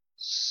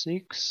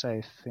 6,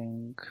 I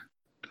think.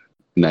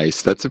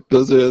 Nice.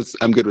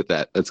 I'm good with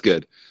that. That's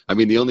good. I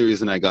mean, the only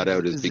reason I got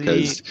out is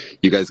because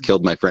you guys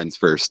killed my friends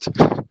first.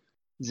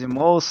 The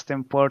most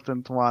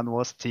important one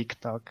was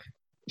TikTok.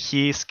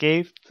 He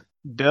escaped,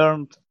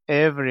 burned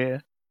every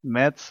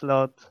med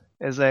slot,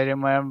 as I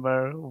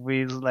remember,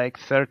 with like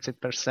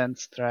 30%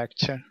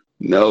 structure.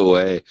 No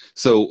way.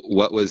 So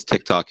what was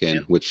TikTok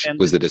in?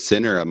 Was it a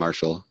Sin or a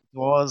Marshal? It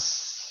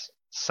was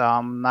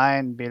some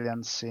 9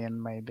 billion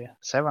Sin, maybe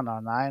 7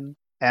 or 9.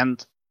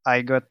 And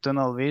I got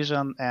tunnel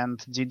vision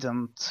and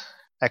didn't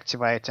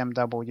activate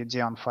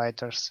MWD on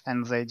fighters,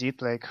 and they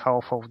did like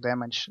half of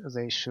damage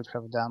they should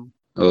have done.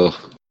 Oh.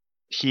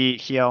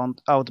 He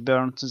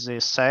outburned the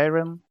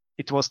Siren.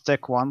 It was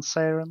Tech 1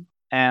 Siren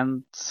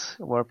and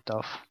warped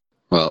off.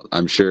 Well,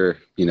 I'm sure,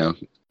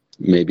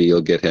 maybe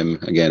you'll get him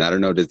again. I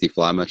don't know, does he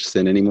fly much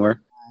Sin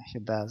anymore? He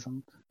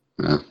doesn't.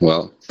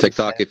 Well,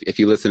 TikTok, if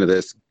you listen to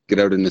this, get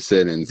out in the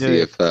Sin and see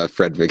if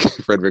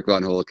Frederick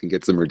Von Hole can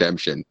get some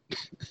redemption.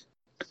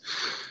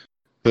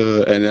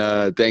 And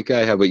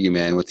Denkai, how about you,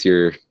 man? What's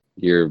your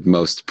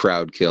most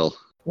proud kill?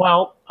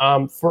 Well,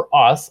 for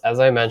us, as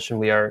I mentioned,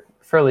 we are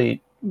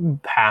fairly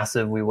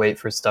passive. We wait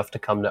for stuff to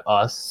come to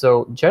us.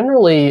 So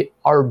generally,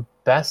 our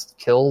best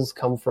kills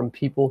come from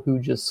people who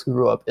just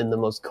screw up in the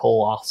most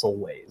colossal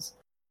ways.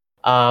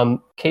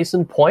 Case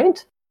in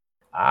point,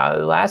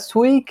 last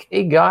week,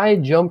 a guy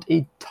jumped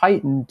a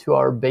Titan to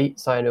our bait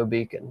Sino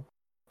beacon,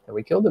 and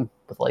we killed him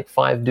with like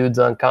 5 dudes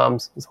on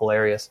comms. It was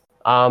hilarious.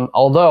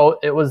 Although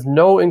it was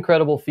no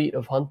incredible feat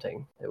of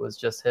hunting. It was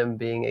just him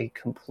being a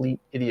complete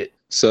idiot.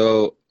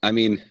 So, I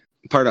mean,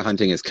 part of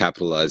hunting is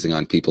capitalizing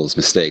on people's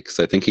mistakes.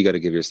 I think you got to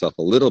give yourself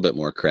a little bit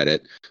more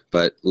credit.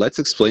 But let's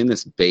explain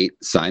this bait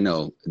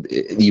Sino.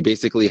 You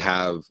basically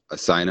have a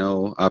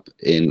Sino up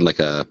in like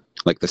the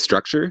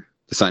structure,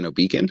 the Sino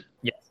beacon.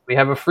 Yes, we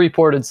have a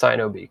free-ported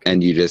Sino beacon.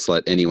 And you just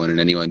let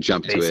anyone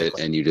jump to it,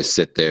 and you just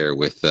sit there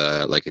with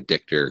like a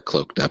Dictor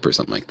cloaked up or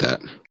something like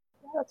that.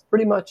 That's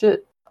pretty much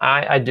it.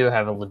 I do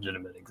have a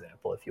legitimate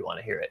example if you want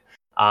to hear it.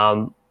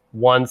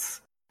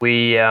 Once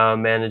we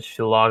managed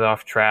to log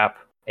off trap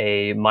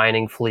a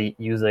mining fleet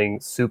using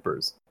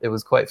supers. It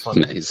was quite fun.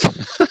 Nice.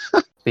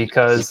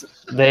 Because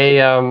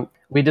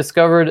we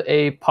discovered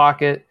a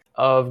pocket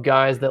of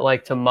guys that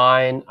like to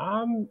mine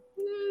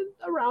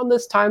around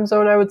this time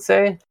zone, I would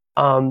say.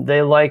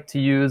 They like to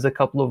use a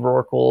couple of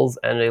Rorquals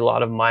and a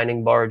lot of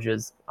mining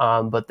barges,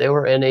 but they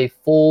were in a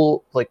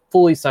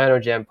fully Sino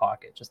jam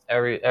pocket. Just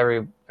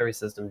every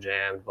system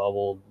jammed,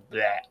 bubbled,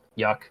 bleh,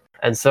 yuck.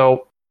 And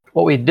so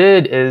what we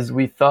did is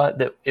we thought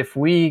that if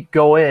we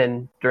go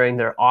in during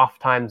their off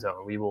time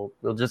zone,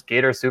 we'll just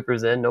gate our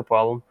supers in, no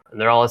problem.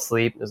 And they're all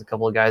asleep. There's a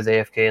couple of guys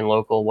AFK in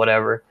local,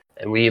 whatever.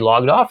 And we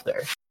logged off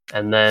there.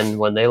 And then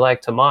when they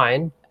like to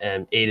mine,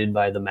 and aided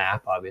by the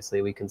map,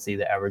 obviously, we can see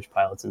the average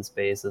pilots in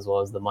space as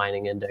well as the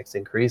mining index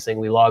increasing.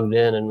 We logged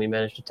in and we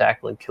managed to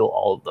tackle and kill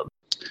all of them.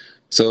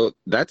 So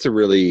that's a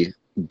really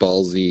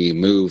ballsy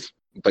move.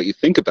 But you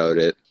think about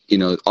it,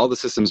 all the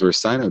systems were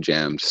Sino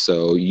jammed.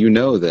 So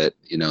that,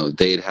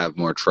 they'd have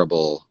more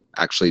trouble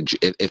actually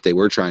if they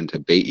were trying to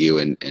bait you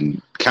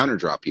and counter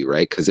drop you,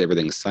 right? Because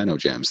everything's Sino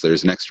jammed. So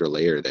there's an extra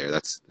layer there.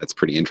 That's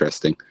pretty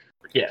interesting.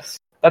 Yes.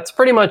 That's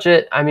pretty much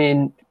it. I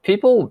mean,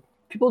 people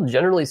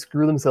generally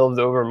screw themselves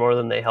over more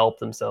than they help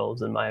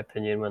themselves, in my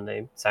opinion, when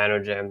they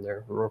Sinojam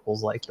their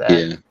Rorquals like that.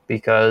 Yeah.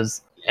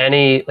 Because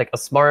any like a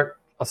smart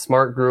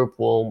group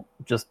will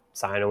just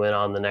Sino in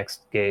on the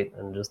next gate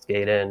and just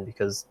gate in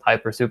because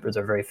hyper supers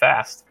are very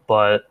fast,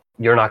 but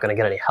you're not going to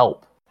get any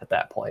help at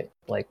that point.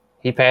 Like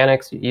he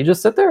panics, you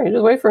just sit there, you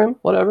just wait for him,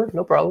 whatever,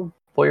 no problem.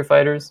 Pull your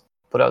fighters,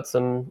 put out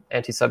some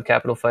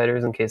anti-sub-capital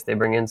fighters in case they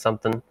bring in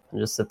something, and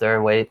just sit there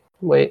and wait.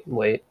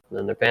 And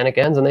then their panic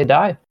ends and they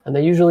die. And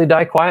they usually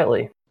die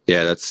quietly.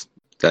 Yeah, that's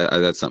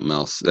something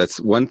else. That's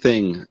one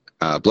thing.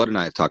 Blood and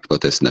I have talked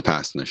about this in the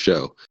past in the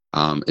show.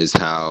 Is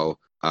how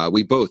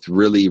we both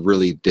really,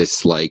 really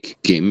dislike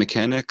game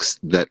mechanics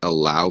that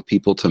allow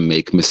people to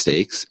make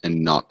mistakes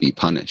and not be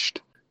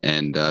punished.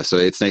 And so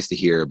it's nice to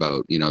hear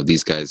about,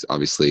 these guys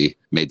obviously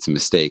made some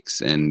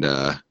mistakes and,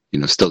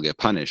 still get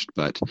punished.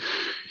 But,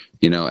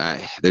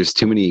 there's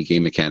too many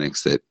game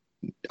mechanics that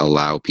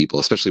allow people,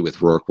 especially with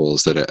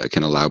Rorquals, that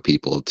can allow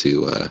people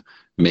to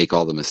make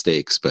all the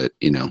mistakes. But,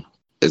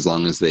 as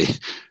long as they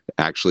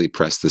actually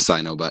press the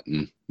Sino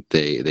button,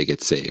 they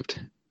get saved,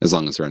 as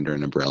long as they're under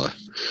an umbrella.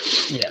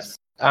 Yes.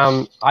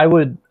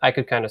 I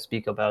could kind of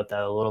speak about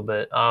that a little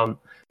bit.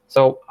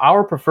 So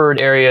our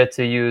preferred area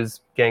to use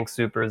gank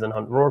supers and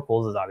hunt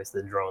Rorquals is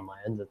obviously the drone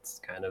lands. It's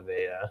kind of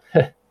a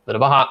bit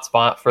of a hot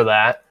spot for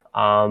that.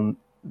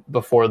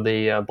 Before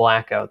the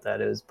blackout, that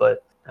is.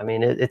 But I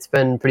mean, it's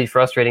been pretty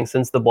frustrating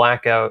since the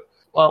blackout.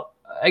 Well,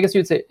 I guess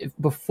you'd say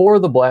before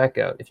the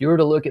blackout, if you were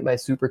to look at my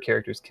super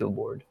characters kill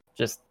board,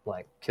 just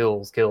like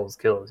kills,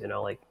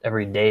 like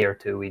every day or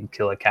two we'd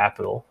kill a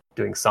capital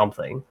doing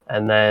something.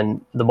 And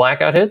then the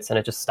blackout hits and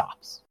it just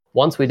stops.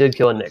 Once we did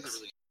kill a Nyx.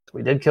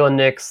 We did kill a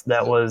Nyx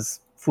that was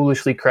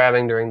foolishly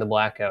crabbing during the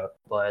blackout,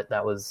 but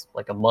that was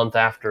like a month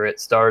after it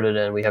started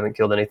and we haven't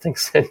killed anything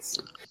since.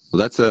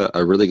 Well, that's a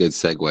really good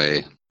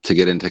segue to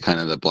get into kind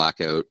of the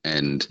blackout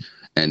and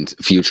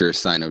future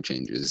Sino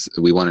changes.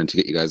 We wanted to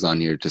get you guys on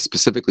here to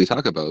specifically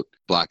talk about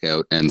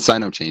blackout and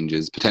Sino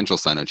changes, potential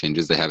Sino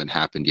changes. They haven't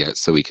happened yet,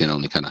 so we can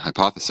only kind of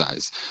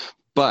hypothesize.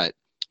 But,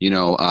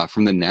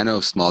 from the nano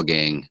small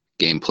gang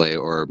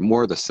gameplay or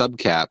more the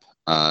subcap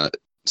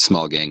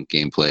small gang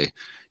gameplay,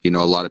 a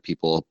lot of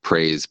people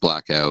praise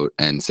blackout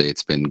and say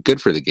it's been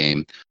good for the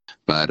game.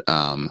 But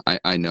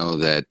I know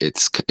that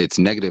it's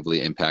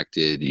negatively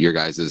impacted your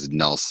guys'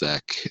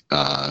 nullsec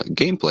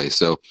gameplay.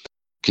 So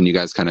can you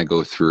guys kind of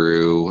go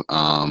through,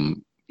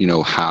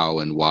 how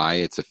and why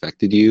it's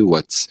affected you?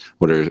 What's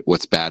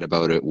bad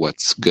about it?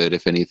 What's good,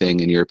 if anything,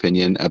 in your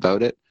opinion,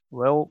 about it?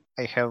 Well,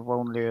 I have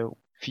only a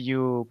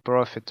few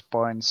profit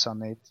points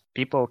on it.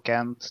 People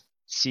can't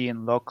see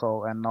in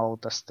local and know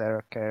the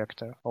Aster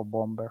character or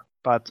bomber.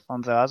 But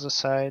on the other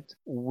side,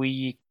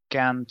 we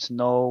can't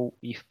know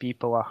if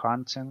people are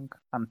hunting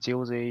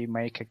until they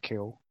make a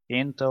kill.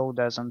 Intel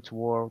doesn't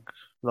work,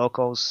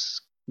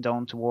 locals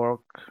don't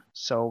work,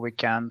 so we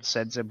can't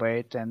set the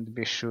bait and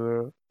be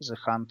sure the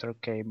hunter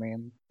came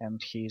in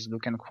and he's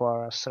looking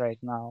for us right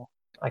now.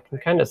 I can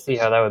kind of see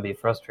how that would be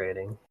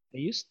frustrating. I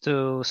used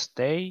to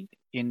stay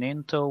in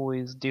Intel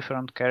with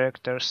different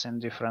characters in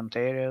different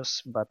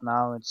areas, but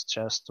now it's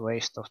just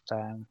waste of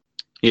time.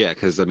 Yeah,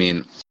 because the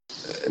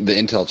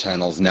Intel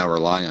channels now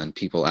rely on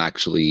people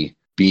actually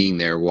being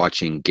there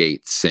watching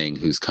gates saying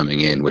who's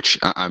coming in, which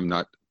I'm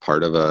not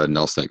part of a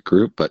nullsec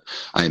group, but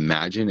I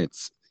imagine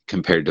it's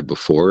compared to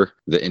before,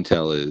 the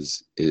intel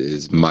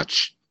is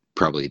much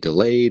probably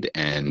delayed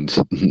and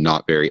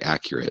not very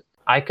accurate.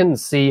 I can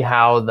see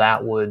how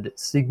that would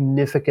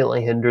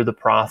significantly hinder the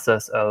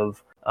process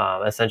of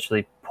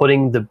essentially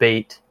putting the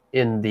bait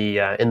in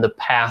the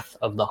path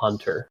of the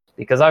hunter.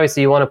 Because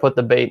obviously you want to put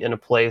the bait in a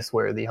place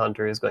where the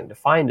hunter is going to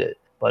find it.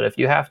 But if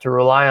you have to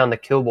rely on the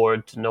kill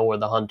board to know where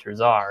the hunters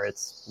are,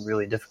 it's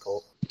really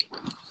difficult.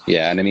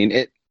 Yeah, and I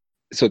mean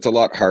so it's a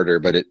lot harder,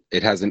 but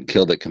it hasn't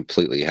killed it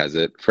completely, has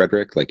it,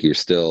 Frederick? Like you're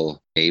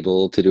still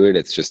able to do it.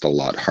 It's just a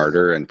lot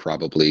harder and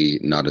probably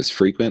not as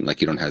frequent.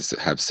 Like you don't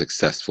have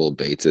successful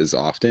baits as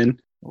often.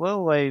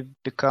 Well, I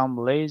become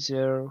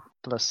lazier,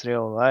 plus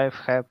real life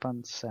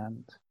happens,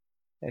 and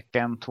I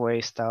can't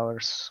waste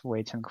hours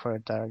waiting for a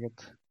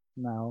target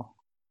now,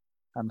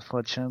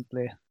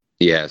 unfortunately.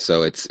 Yeah,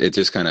 so it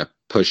just kind of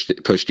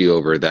pushed you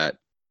over that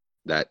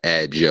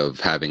edge of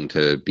having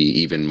to be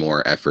even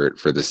more effort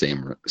for the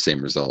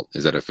same result.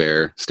 Is that a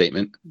fair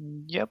statement?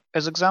 Yep.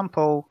 As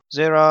example,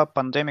 there are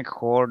Pandemic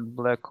Horde,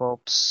 Black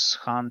Ops,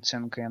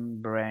 hunting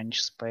in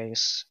branch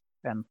space,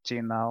 and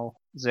now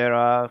there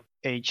are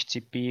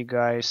HTP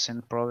guys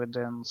in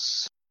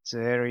Providence.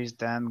 There is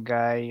Dan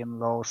guy in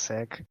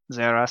LowSec.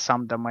 There are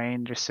some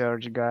domain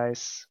research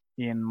guys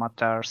in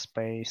Matar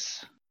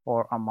space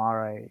or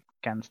Amara. I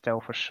can't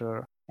tell for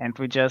sure. And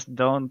we just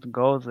don't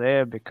go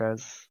there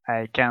because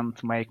I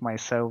can't make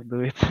myself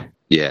do it.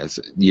 Yes,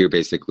 you're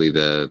basically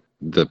the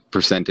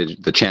percentage,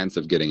 the chance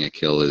of getting a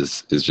kill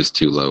is just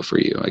too low for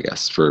you, I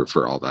guess,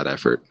 for all that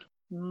effort.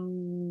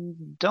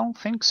 Don't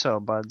think so,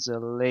 but the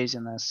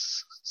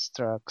laziness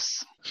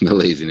strikes. The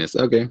laziness.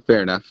 Okay,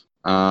 fair enough.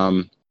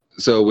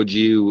 So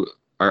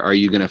are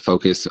you going to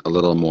focus a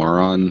little more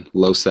on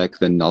low sec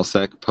than null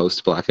sec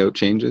post blackout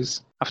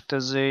changes? After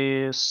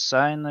the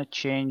signer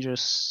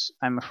changes,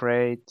 I'm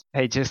afraid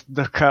I just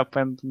dock up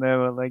and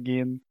never log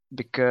in,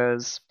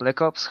 because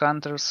Black Ops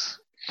hunters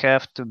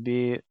have to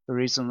be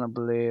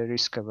reasonably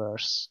risk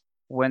averse.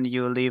 When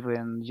you live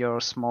in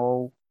your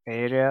small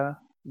area,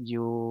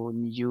 you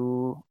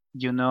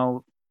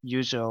know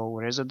usual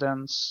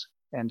residents,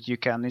 and you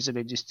can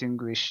easily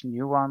distinguish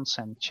new ones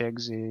and check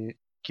the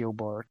kill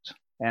board.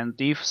 And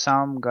if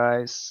some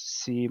guys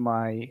see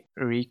my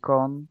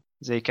recon,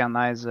 they can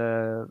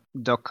either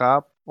dock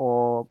up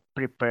or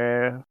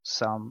prepare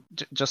some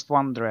just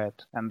one dread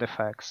and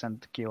effects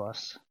and kill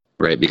us.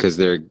 Right, because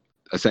they're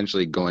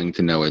essentially going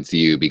to know it's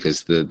you,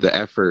 because the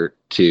effort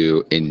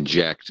to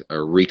inject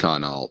a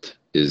recon alt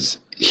is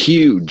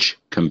huge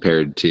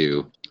compared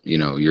to,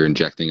 you're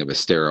injecting of a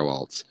stero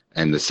alts.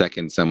 And the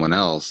second someone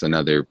else,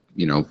 another,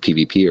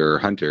 PvP or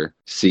hunter,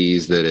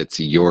 sees that it's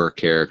your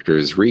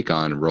character's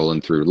recon rolling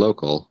through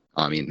local,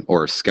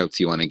 or scouts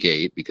you on a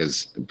gate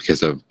because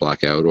of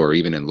blackout, or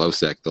even in low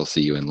sec, they'll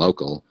see you in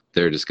local.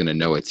 They're just going to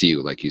know it's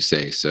you, like you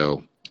say.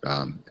 So,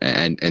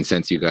 and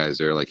since you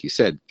guys are, like you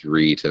said,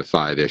 3 to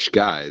 5-ish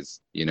guys,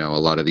 a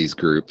lot of these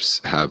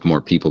groups have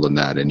more people than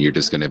that, and you're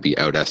just going to be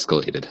out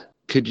escalated.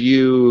 Could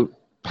you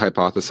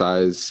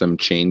hypothesize some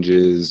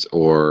changes,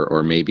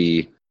 or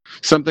maybe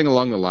something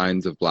along the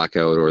lines of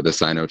blackout or the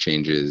Sino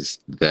changes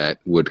that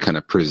would kind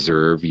of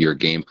preserve your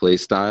gameplay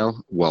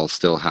style while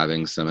still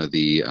having some of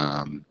the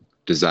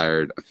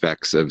desired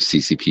effects of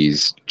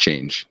CCP's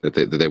change that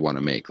they want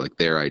to make, like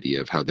their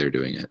idea of how they're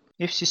doing it?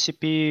 If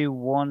CCP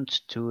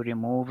want to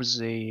remove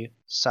the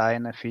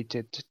sign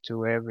fitted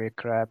to every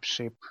crab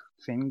ship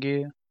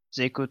thingy,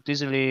 they could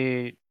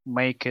easily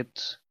make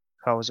it,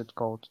 how is it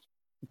called?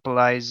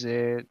 Apply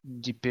the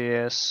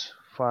DPS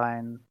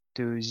fine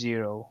to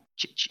 0.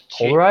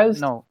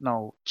 Polarized?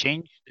 No.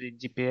 Change the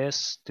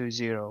DPS to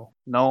 0.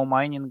 No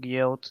mining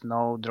yield,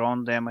 no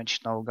drone damage,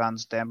 no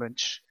guns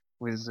damage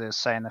with the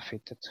Sino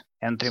fitted.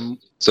 And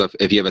so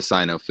if you have a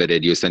Sino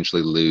fitted, you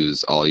essentially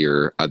lose all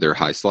your other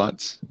high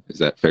slots. Is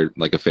that fair?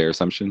 Like a fair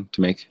assumption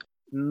to make?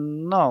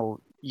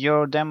 No,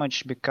 your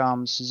damage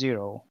becomes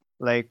 0.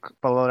 Like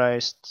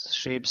polarized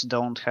ships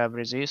don't have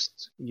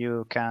resist,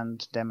 you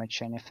can't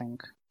damage anything.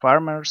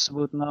 Farmers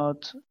would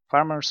not,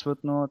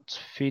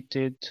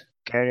 fitted,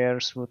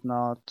 carriers would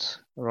not,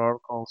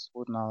 rorquals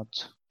would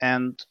not.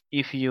 And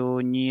if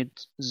you need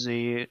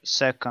the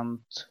second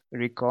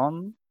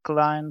recon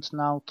client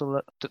now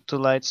to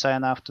light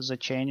sign after the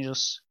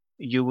changes,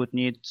 you would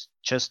need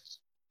just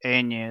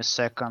any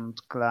second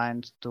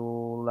client to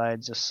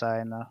light the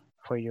signer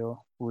for you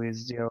with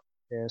 0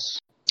 FPS.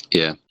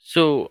 Yeah.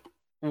 So,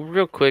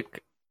 real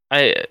quick,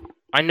 I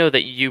know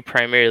that you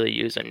primarily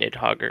use a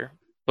Nidhogger,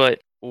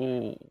 but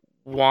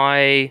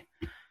why?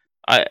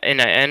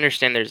 And I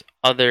understand there's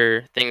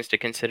other things to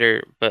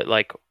consider, but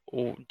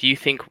do you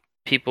think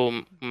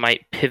people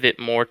might pivot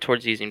more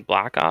towards using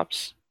Black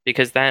Ops?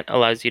 Because that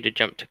allows you to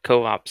jump to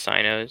co-op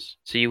Sinos,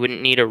 so you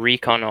wouldn't need a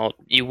recon alt.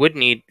 You would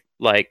need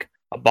like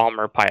a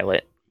bomber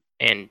pilot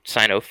and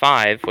Sino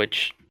 5,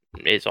 which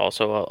is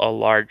also a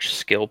large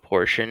skill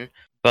portion,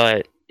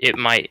 but it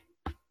might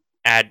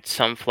add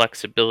some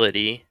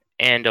flexibility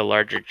and a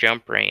larger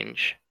jump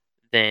range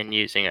than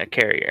using a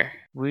carrier.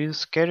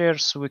 With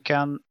carriers we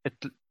can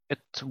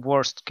at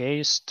worst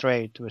case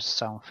trade with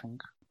something,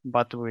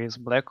 but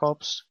with Black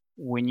Ops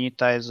we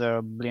need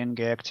either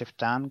blingy active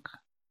tank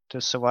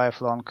to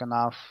survive long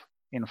enough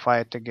in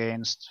fight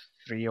against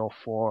 3 or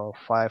 4 or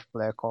 5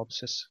 Black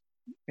Opses.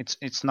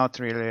 It's not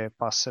really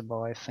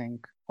possible, I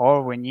think.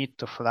 Or we need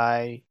to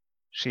fly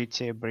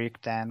shitty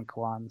brick tank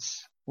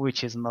ones,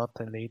 which is not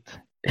elite.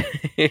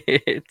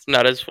 It's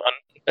not as fun.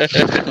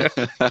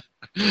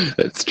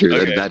 That's true.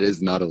 Okay. That is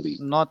not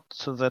elite. Not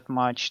that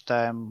much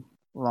time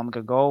long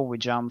ago, we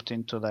jumped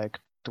into like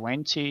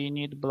 20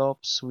 need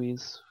blobs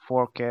with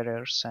 4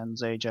 carriers, and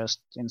they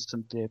just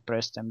instantly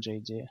pressed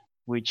MJD,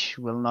 which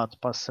will not be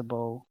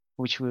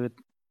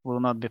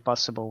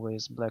possible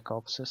with Black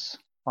Opses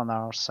on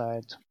our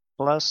side.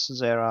 Plus,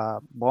 there are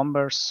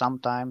bombers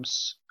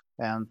sometimes,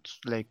 and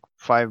like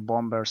 5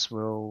 bombers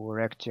will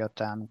wreck your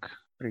tank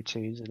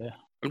pretty easily.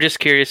 I'm just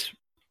curious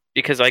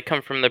because I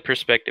come from the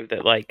perspective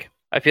that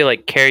I feel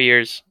like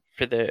carriers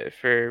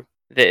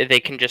they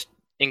can just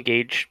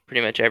engage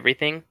pretty much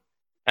everything,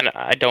 and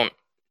I don't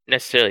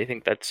necessarily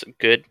think that's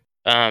good.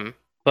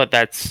 But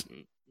that's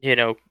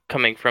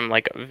coming from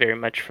very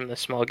much from the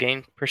small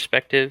game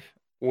perspective,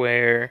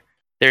 where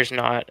there's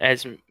not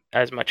as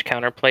much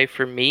counterplay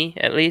for me,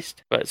 at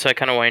least. But so I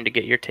kind of wanted to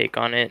get your take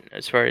on it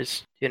as far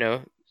as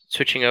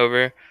switching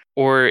over,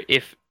 or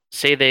if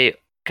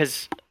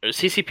because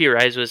CCP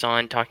Rise was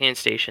on Talking in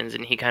Stations,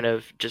 and he kind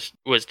of just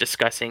was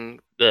discussing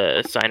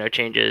the Sino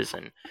changes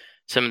and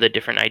some of the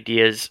different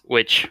ideas,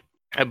 which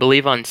I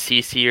believe on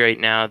CC right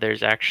now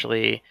there's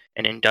actually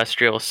an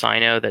industrial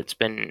Sino that's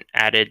been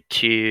added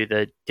to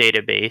the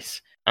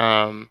database,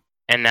 and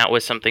that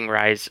was something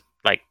Rise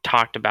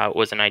talked about,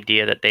 was an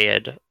idea that they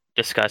had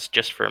discussed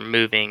just for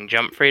moving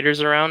jump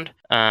freighters around,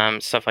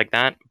 stuff like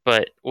that.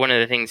 But one of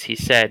the things he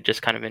said,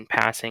 just kind of in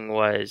passing,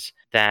 was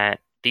that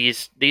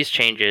these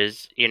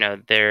changes,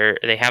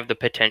 they have the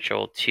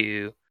potential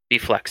to be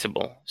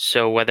flexible.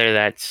 So whether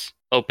that's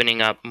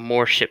opening up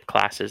more ship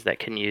classes that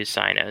can use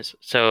Cynos.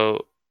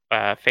 So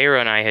Pharaoh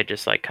and I had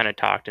just like kind of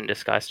talked and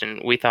discussed,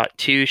 and we thought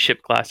 2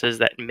 ship classes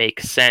that make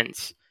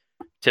sense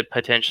to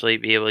potentially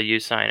be able to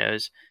use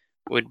Cynos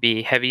would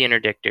be heavy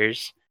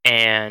interdictors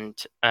and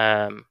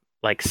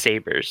like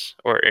sabers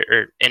or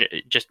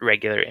just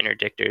regular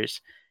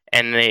interdictors.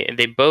 And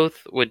they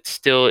both would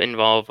still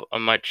involve a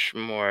much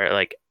more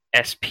like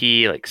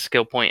SP, like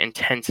skill point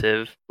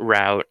intensive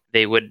route.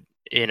 They would,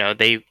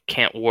 they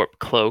can't warp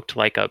cloaked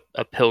like a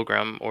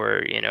pilgrim or,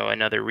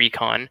 another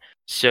recon.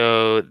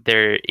 So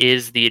there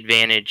is the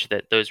advantage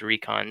that those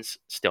recons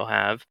still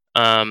have.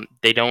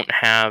 They don't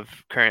have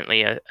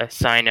currently a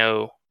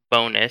Cyno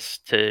bonus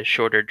to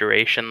shorter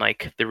duration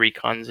like the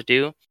recons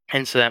do.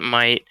 And so that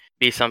might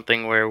be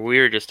something where we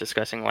were just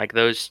discussing, like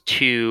those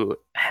 2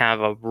 have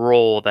a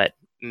role that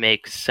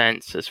makes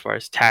sense as far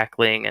as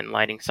tackling and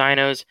lighting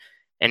Cynos.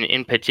 And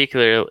in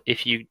particular,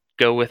 if you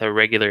go with a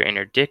regular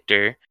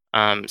interdictor,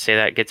 say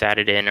that gets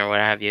added in or what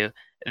have you,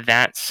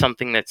 that's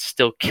something that's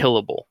still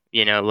killable.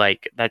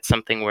 Like that's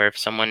something where if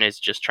someone is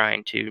just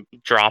trying to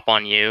drop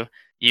on you,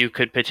 you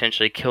could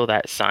potentially kill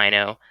that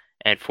Cyno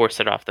and force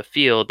it off the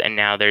field, and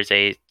now there's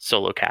a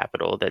solo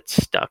capital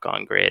that's stuck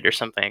on grid or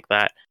something like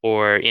that,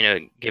 or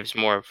it gives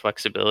more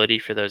flexibility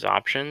for those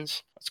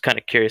options. I was kind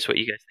of curious what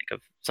you guys think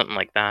of something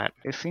like that.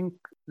 I think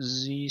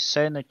the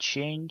Cyno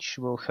change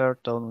will hurt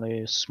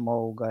only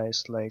small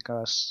guys like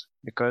us,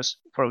 because,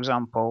 for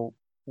example,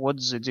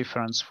 what's the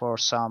difference for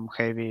some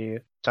heavy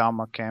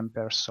Tama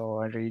campers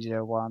or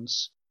Iridia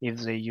ones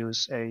if they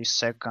use a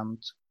second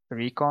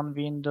recon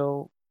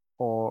window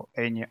or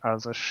any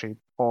other ship,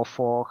 or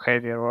for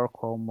heavy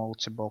Rorqual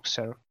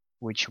multi-boxer,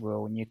 which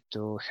will need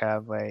to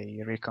have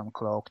a recon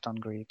cloaked on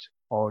grid,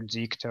 or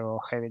Dictor or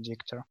heavy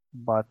Dictor.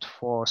 But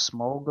for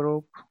small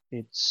group,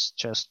 it's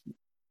just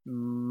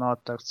not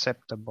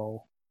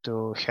acceptable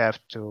to have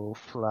to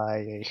fly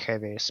a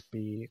heavy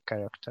SP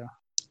character.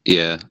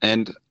 Yeah,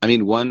 and I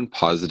mean, one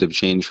positive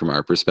change from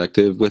our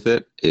perspective with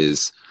it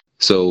is,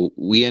 so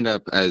we end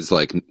up as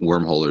like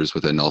wormholers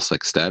with a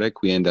nullsec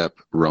static, we end up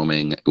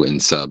roaming in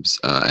subs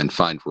and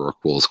find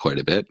Rorquals quite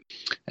a bit.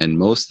 And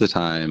most of the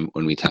time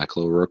when we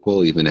tackle a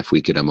Rorqual, even if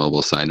we get a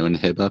mobile Cyno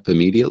inhib up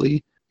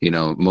immediately,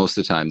 most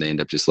of the time they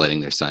end up just lighting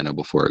their Cyno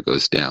before it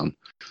goes down.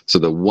 So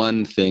the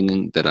one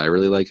thing that I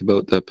really like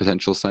about the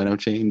potential Cyno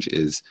change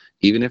is,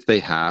 even if they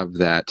have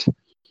that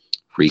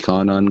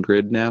recon on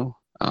grid now,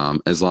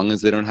 as long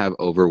as they don't have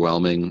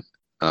overwhelming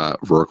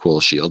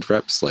Rorqual shield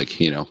reps, like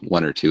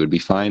 1 or 2 would be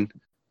fine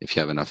if you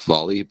have enough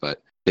volley,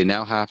 but they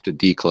now have to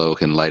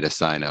decloak and light a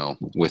Cyno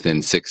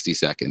within 60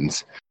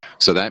 seconds.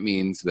 So that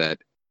means that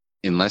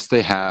unless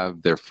they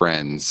have their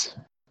friends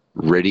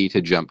ready to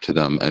jump to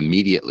them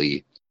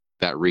immediately,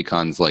 that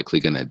recon's likely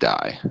going to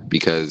die,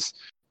 because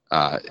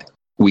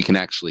we can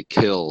actually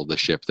kill the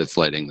ship that's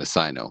lighting the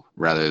Cyno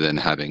rather than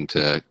having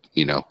to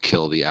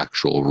kill the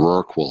actual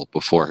Rorqual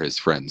before his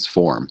friends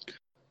form.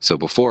 So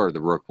before, the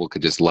Rorqual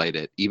could just light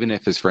it, even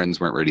if his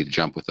friends weren't ready to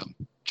jump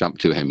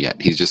to him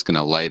yet. He's just going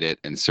to light it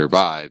and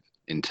survive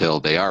until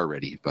they are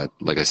ready. But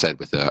like I said,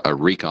 with a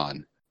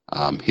recon,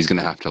 he's going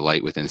to have to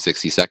light within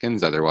 60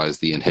 seconds. Otherwise,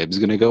 the inhib's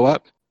going to go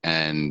up,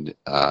 and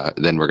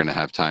then we're going to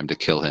have time to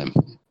kill him,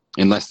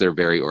 unless they're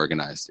very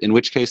organized. In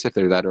which case, if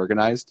they're that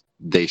organized,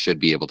 they should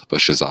be able to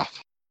push us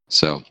off.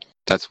 So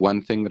that's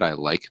one thing that I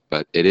like,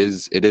 but it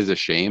is a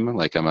shame.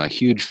 Like, I'm a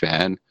huge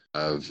fan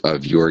of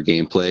your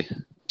gameplay.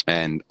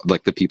 And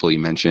like the people you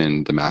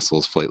mentioned, the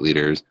Massels, Flight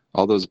Leaders,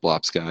 all those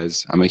Blops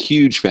guys, I'm a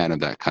huge fan of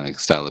that kind of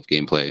style of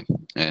gameplay.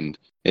 And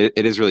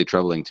it is really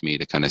troubling to me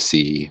to kind of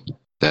see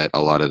that a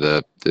lot of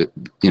the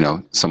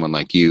someone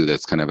like you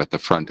that's kind of at the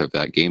front of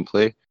that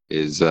gameplay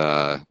is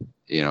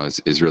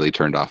really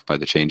turned off by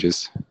the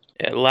changes.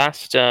 Yeah,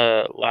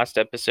 last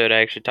episode,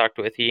 I actually talked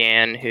with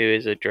Yan, who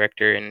is a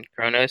director in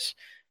Kronos,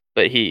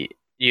 but he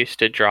used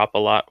to drop a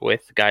lot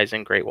with guys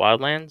in Great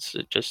Wildlands,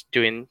 just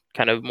doing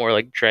kind of more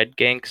like dread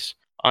ganks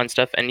on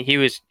stuff, and he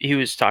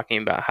was talking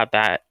about how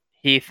that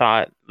he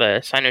thought the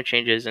Cyno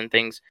changes and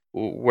things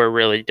were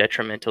really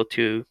detrimental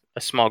to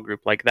a small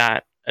group like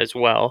that as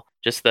well.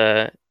 Just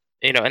and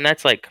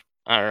that's like,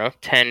 I don't know,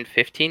 10,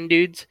 15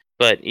 dudes.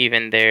 But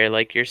even there,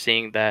 like, you're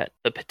seeing that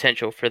the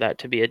potential for that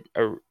to be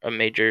a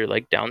major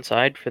like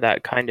downside for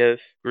that kind of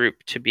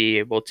group to be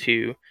able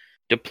to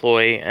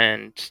deploy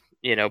and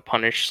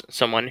punish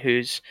someone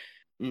who's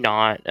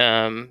not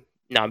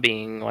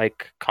being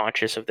like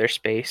conscious of their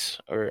space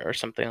or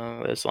something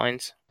along those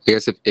lines. I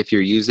guess if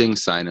you're using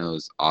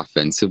Cynos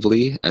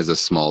offensively as a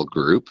small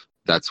group,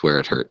 that's where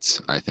it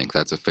hurts. I think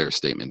that's a fair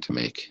statement to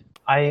make.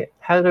 I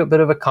had a bit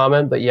of a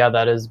comment, but yeah,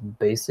 that is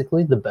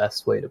basically the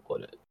best way to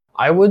put it.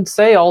 I would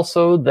say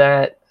also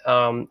that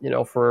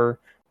for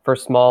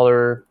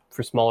smaller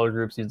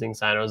groups using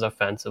Cynos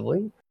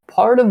offensively,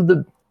 part of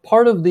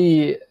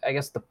the I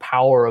guess the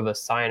power of a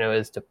Cyno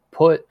is to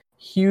put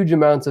huge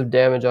amounts of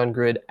damage on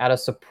grid at a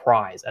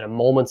surprise, at a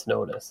moment's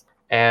notice.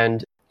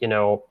 And,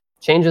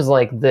 changes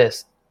like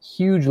this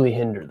hugely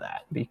hinder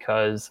that,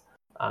 because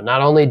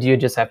not only do you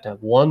just have to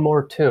have one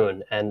more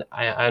tune, and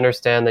I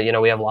understand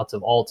that, we have lots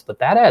of alts, but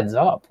that adds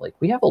up. Like,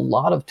 we have a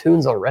lot of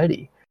tunes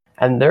already,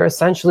 and they're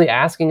essentially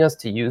asking us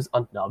to use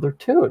another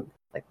tune.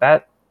 Like,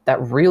 that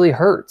really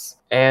hurts.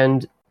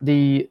 And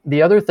the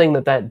other thing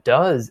that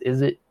does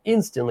is it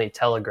instantly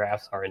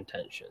telegraphs our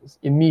intentions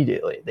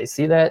immediately. They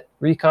see that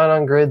recon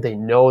on grid, they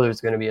know there's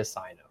going to be a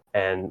Cyno,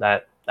 and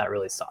that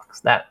really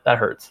sucks. That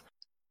hurts.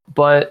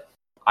 But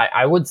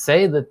I would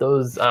say that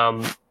those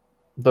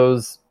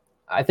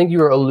I think you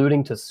were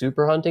alluding to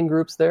super hunting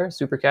groups there,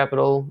 super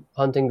capital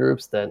hunting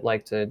groups that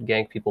like to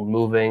gank people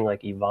moving,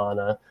 like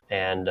Ivana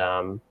and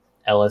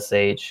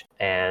LSH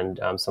and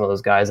some of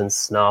those guys in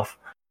Snuff.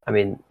 I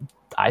mean,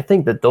 I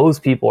think that those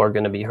people are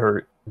going to be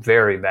hurt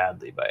very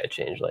badly by a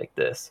change like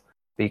this,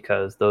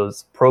 because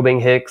those probing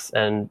Hicks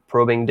and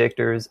probing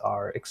Dictors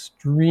are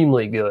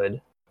extremely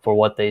good for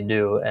what they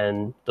do,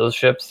 and those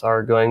ships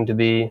are going to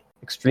be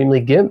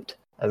extremely gimped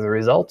as a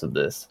result of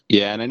this.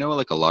 Yeah, and I know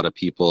like a lot of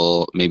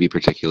people, maybe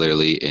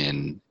particularly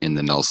in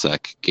the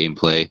nullsec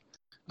gameplay,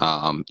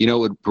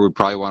 would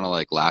probably want to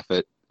like laugh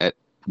at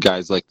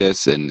guys like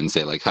this and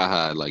say like,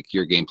 haha, like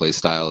your gameplay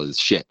style is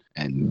shit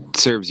and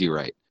serves you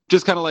right.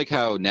 Just kind of like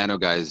how nano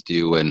guys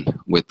do when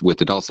with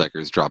the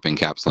nullsecers dropping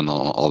caps on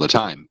all the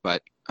time.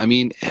 But I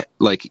mean,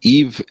 like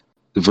Eve,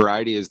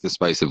 variety is the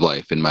spice of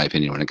life, in my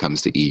opinion, when it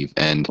comes to Eve,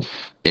 and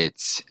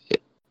it's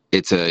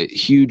a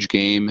huge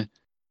game,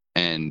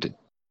 and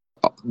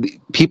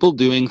people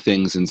doing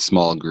things in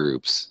small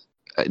groups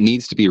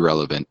needs to be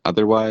relevant.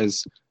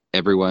 Otherwise,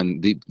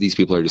 these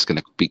people are just going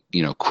to be,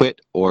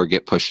 quit or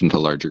get pushed into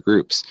larger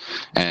groups.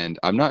 And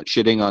I'm not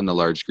shitting on the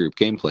large group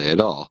gameplay at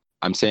all.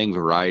 I'm saying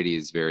variety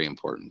is very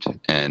important,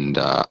 and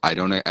I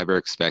don't ever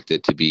expect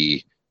it to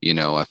be, a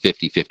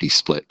 50-50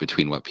 split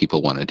between what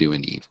people want to do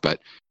in Eve. But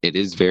it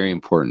is very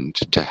important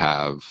to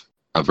have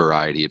a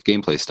variety of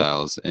gameplay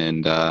styles.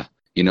 And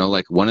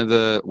like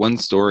one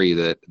story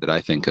that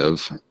I think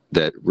of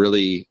that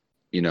really,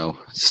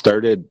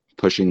 started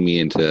pushing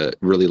me into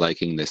really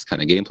liking this kind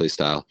of gameplay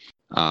style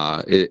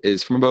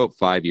is from about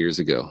 5 years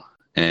ago.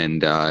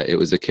 And it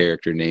was a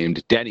character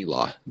named Danny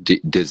Law.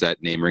 Does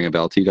that name ring a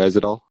bell to you guys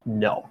at all?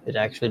 No, it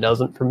actually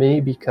doesn't for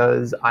me,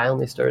 because I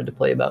only started to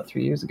play about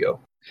 3 years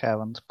ago.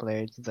 Haven't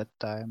played that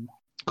time.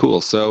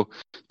 Cool. So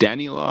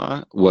Danny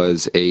Law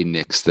was a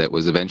Nyx that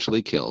was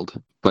eventually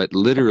killed, but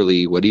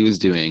literally what he was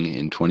doing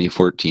in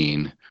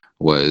 2014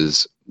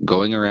 was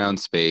going around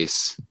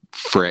space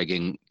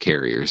fragging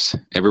carriers.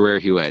 Everywhere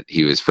he went,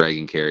 he was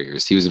fragging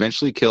carriers. He was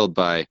eventually killed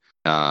by,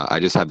 I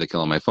just have the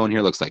kill on my phone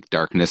here, looks like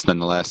Darkness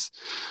nonetheless.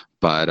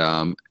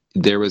 But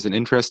there was an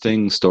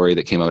interesting story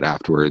that came out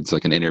afterwards,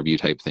 like an interview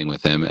type thing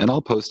with him, and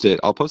I'll post the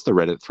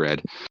Reddit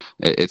thread.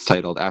 It's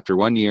titled, "After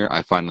 1 year,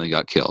 I finally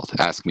got killed.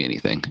 Ask me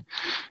anything."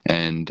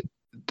 And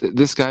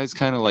this guy's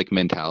kind of like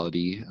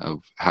mentality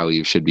of how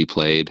he should be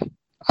played,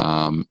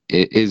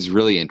 it is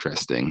really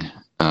interesting.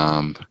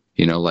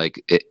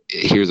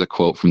 Here's a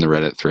quote from the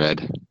Reddit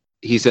thread.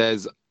 He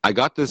says, "I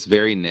got this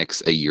very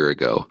Nyx a year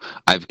ago.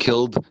 I've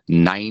killed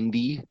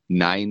 90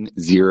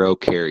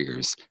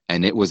 carriers,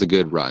 and it was a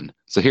good run.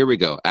 So here we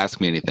go. Ask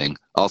me anything.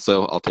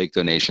 Also, I'll take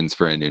donations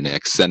for a new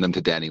Nyx. Send them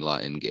to Danny Law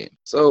in-game."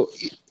 So,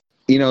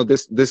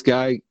 this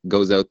guy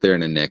goes out there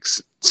in a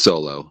Nyx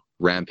solo,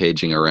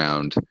 rampaging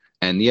around.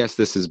 And yes,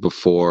 this is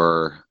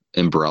before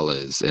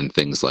umbrellas and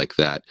things like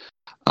that.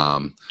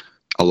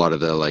 A lot of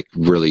the like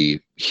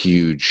really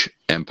huge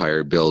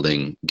empire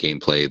building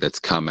gameplay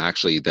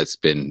that's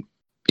been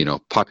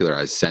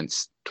popularized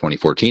since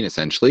 2014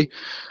 essentially,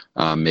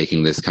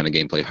 making this kind of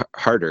gameplay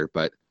harder.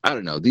 But I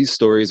don't know, these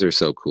stories are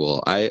so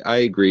cool. I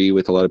agree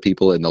with a lot of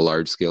people, and the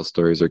large scale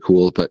stories are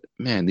cool, but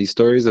man, these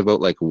stories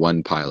about like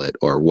one pilot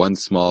or one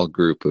small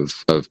group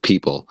of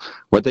people,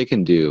 what they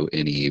can do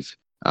in Eve,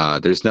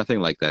 there's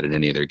nothing like that in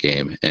any other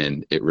game.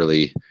 And it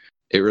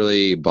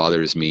really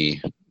bothers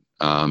me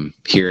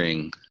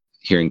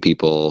hearing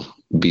people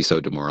be so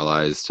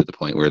demoralized to the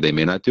point where they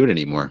may not do it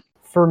anymore.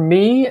 For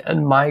me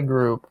and my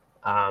group,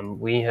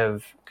 we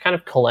have kind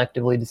of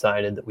collectively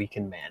decided that we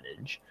can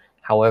manage.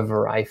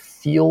 However, I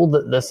feel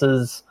that this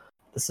is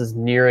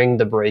nearing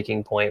the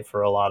breaking point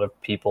for a lot of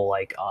people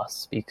like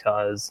us,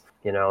 because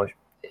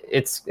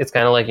it's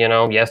kind of like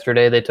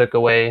yesterday they took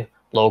away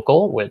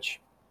local,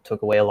 which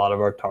took away a lot of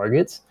our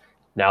targets.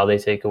 Now they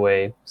take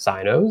away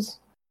Cynos.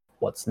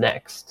 What's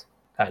next?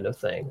 Kind of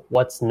thing.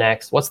 What's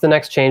next? What's the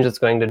next change that's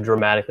going to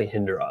dramatically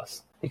hinder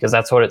us? Because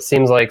that's what it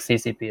seems like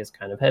CCP is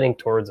kind of heading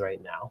towards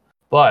right now.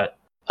 But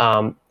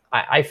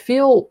I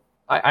feel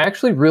I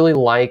actually really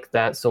like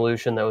that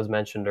solution that was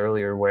mentioned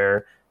earlier,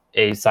 where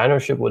a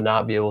Cyno ship would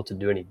not be able to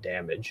do any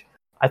damage.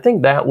 I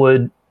think that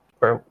would,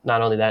 or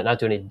not only that, not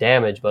do any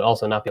damage, but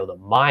also not be able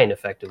to mine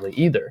effectively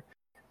either.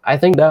 I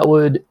think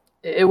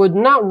it would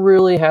not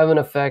really have an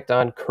effect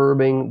on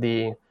curbing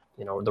the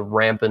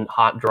rampant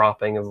hot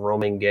dropping of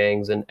roaming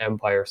gangs in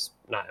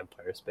not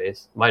Empire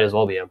space. Might as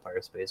well be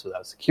Empire space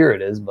without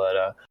Securitas,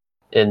 but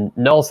in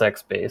nullsec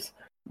space,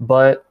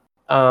 but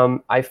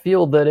I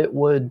feel that it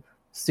would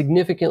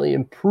significantly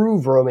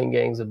improve roaming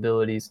gang's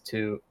abilities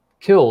to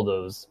kill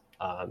those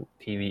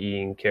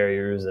PvEing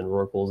carriers and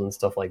Rorquals and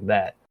stuff like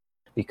that,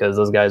 because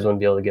those guys wouldn't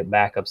be able to get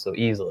back up so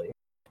easily.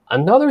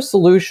 Another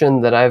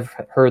solution that I've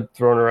heard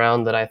thrown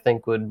around that I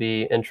think would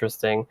be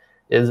interesting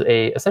is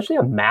essentially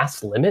a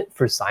mass limit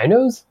for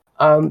Cynos.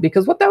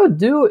 Because what that would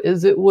do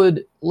is it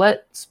would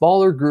let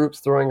smaller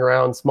groups throwing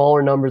around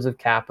smaller numbers of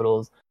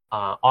capitals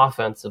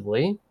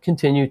offensively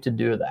continue to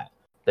do that.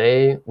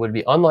 They would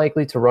be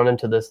unlikely to run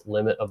into this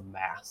limit of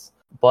mass.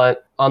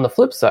 But on the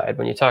flip side,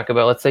 when you talk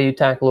about, let's say you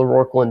tackle a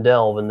Rorqual and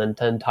Delve and then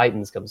 10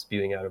 Titans come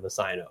spewing out of a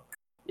Cyno,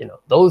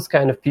 those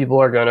kind of people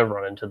are going to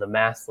run into the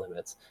mass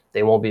limits.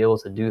 They won't be able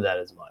to do that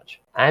as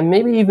much. And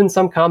maybe even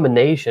some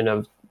combination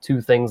of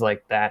two things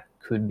like that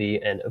could be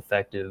an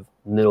effective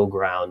middle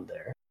ground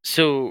there.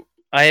 So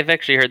I have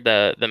actually heard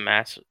the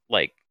mass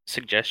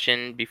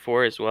suggestion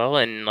before as well,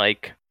 and I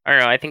don't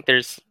know. I think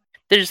there's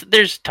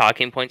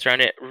talking points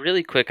around it.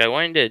 Really quick, I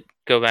wanted to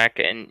go back,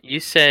 and you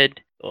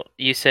said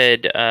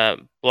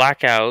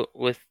blackout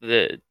with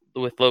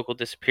local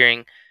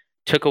disappearing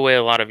took away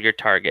a lot of your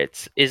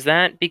targets. Is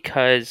that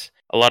because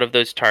a lot of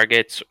those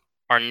targets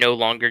are no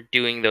longer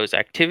doing those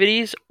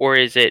activities, or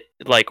is it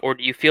or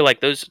do you feel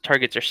like those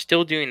targets are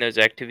still doing those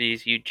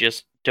activities, you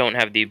just don't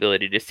have the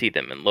ability to see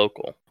them in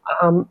local?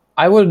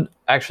 I would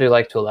actually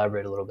like to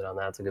elaborate a little bit on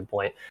that. That's a good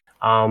point.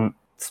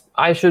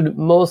 I should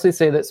mostly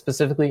say that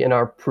specifically in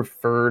our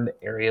preferred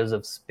areas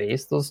of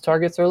space, those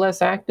targets are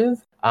less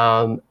active.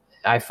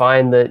 I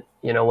find that,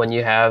 when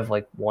you have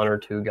one or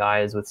two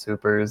guys with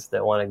supers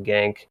that want to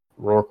gank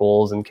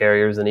Rorquals and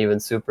carriers and even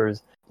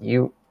supers,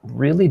 you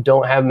really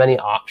don't have many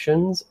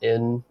options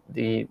in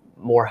the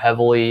more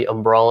heavily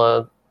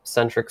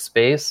Umbrella-centric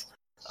space.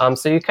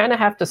 So you kind of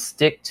have to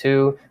stick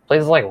to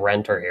places like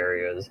renter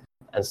areas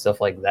and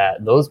stuff like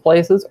that. Those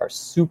places are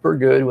super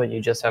good when you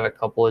just have a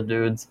couple of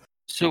dudes.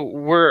 So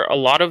were a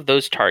lot of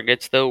those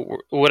targets, though,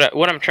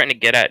 what I'm trying to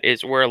get at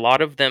is, were a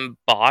lot of them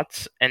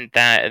bots and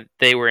that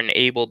they were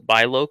enabled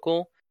by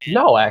local?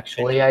 No,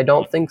 actually, I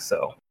don't think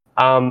so.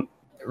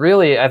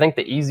 Really, I think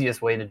the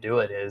easiest way to do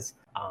it is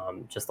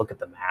just look at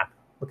the map.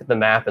 Look at the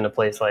map in a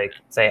place like,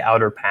 say,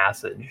 Outer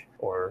Passage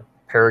or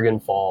Paragon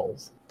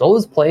Falls.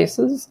 Those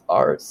places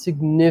are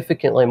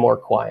significantly more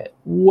quiet,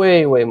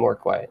 way, way more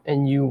quiet,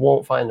 and you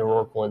won't find a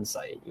Rorqual in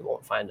sight. You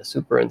won't find a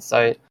super in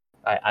sight.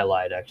 I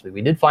lied, actually.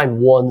 We did find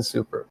one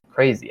super.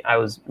 Crazy. I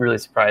was really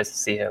surprised to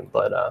see him,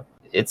 but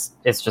it's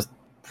just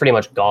pretty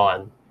much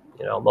gone.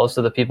 Most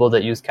of the people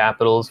that use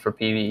capitals for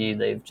PvE,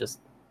 they've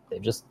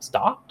just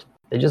stopped.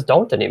 They just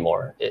don't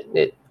anymore.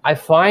 I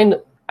find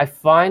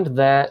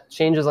that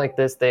changes like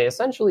this, they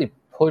essentially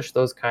push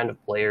those kind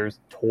of players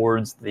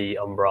towards the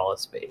Umbrella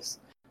space.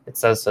 It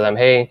says to them,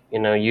 hey,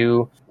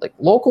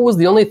 local was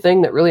the only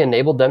thing that really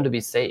enabled them to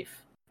be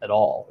safe at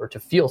all, or to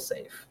feel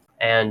safe.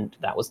 And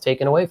that was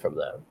taken away from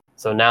them.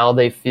 So now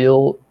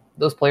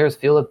those players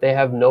feel that they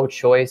have no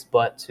choice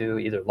but to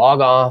either log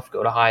off,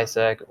 go to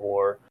HiSec,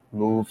 or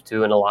move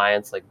to an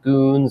alliance like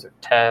Goons or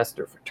Test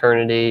or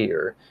Fraternity,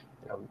 or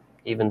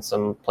even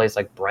some place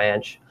like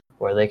Branch,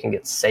 where they can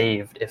get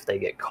saved if they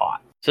get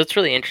caught. So it's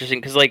really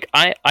interesting because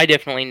I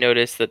definitely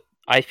noticed that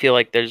I feel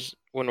like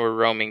when we're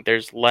roaming,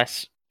 there's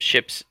less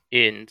ships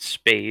in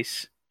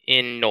space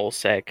in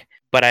nullsec,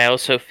 but I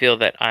also feel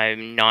that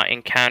I'm not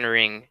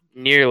encountering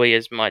nearly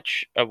as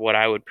much of what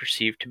I would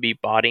perceive to be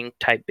botting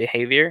type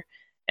behavior,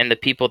 and the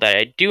people that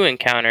I do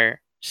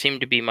encounter seem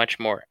to be much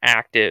more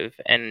active,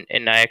 and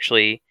I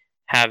actually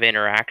have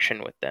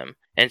interaction with them.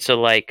 And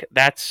so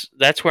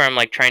that's where I'm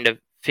trying to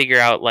figure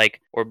out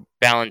or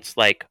balance,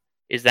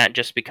 is that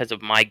just because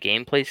of my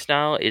gameplay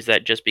style? Is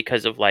that just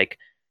because of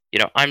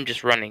I'm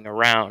just running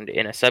around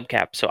in a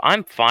subcap, so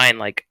I'm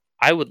fine.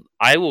 I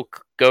will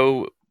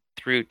go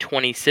through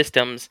 20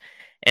 systems,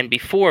 and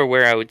before,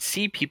 where I would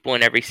see people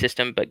in every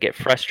system but get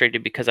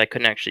frustrated because I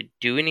couldn't actually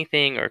do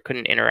anything or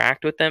couldn't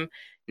interact with them,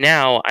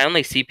 now I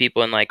only see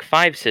people in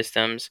 5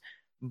 systems,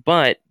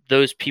 but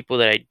those people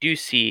that I do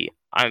see,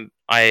 I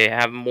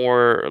have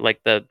more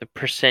the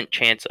percent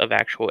chance of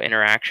actual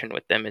interaction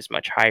with them is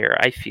much higher,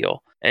 I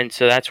feel. And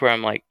so that's where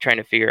I'm trying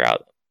to figure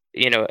out,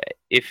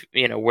 if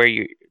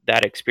where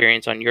that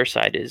experience on your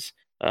side is,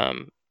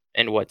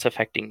 and what's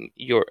affecting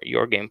your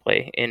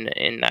gameplay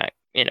in that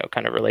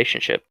kind of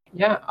relationship.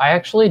 Yeah, I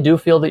actually do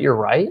feel that you're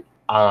right.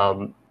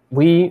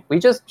 We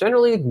just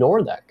generally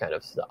ignore that kind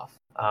of stuff.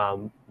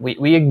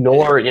 We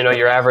ignore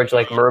your average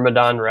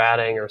Myrmidon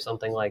ratting or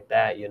something like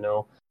that.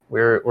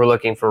 We're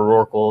looking for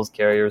Rorquals,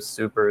 carriers,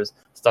 supers,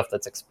 stuff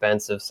that's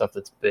expensive, stuff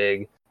that's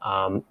big.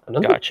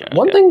 Gotcha.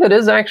 One thing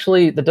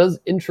that does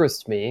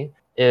interest me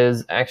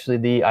is actually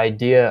the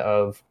idea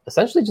of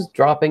essentially just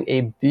dropping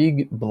a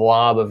big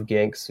blob of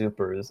gank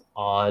supers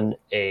on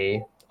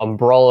a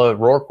Umbrella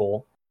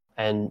Rorqual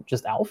and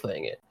just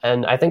alphaing it.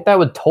 And I think that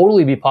would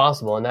totally be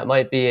possible, and that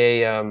might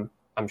be I'm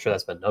sure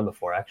that's been done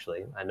before,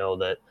 actually. I know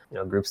that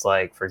groups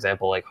for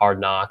example, Hard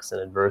Knocks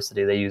and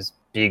Adversity, they use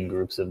big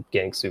groups of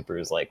gank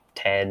supers,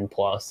 10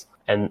 plus,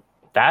 and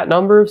that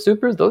number of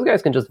supers, those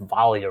guys can just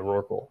volley a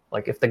Rorqual.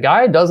 Like, if the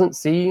guy doesn't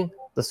see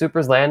the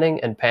supers landing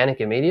and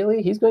panic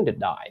immediately, he's going to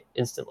die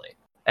instantly.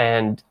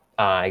 And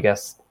I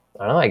guess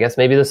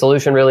maybe the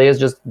solution really is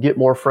just get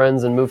more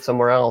friends and move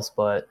somewhere else.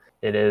 But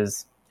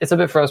it's a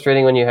bit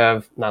frustrating when you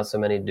have not so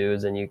many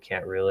dudes and you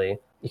can't really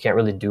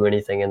do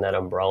anything in that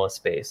umbrella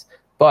space.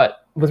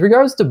 But with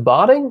regards to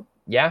botting,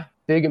 yeah,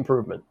 big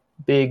improvement.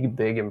 Big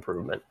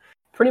improvement.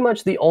 Pretty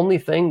much the only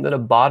thing that a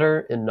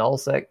botter in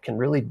nullsec can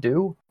really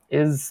do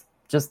is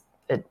just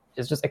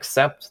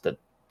accept that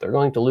they're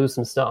going to lose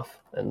some stuff,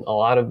 and a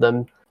lot of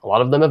them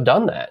have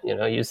done that. You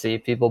know, you see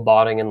people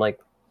botting in like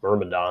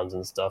Myrmidons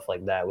and stuff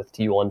like that with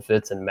T1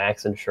 fits and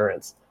max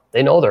insurance.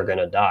 They know they're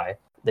gonna die.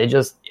 They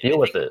just deal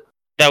with it.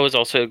 That was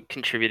also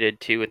contributed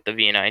to with the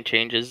VNI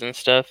changes and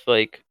stuff.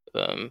 Like,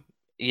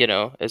 you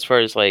know, as far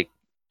as like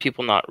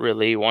people not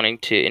really wanting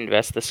to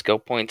invest the skill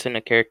points in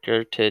a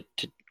character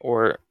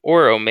or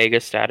Omega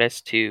status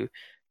to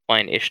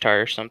find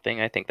Ishtar or something.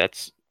 I think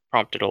that's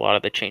prompted a lot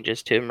of the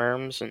changes to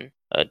Myrms and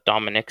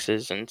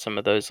Dominixes and some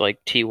of those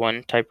like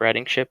T1 type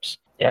riding ships.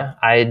 Yeah,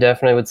 I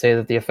definitely would say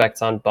that the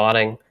effects on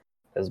botting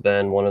has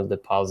been one of the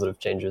positive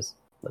changes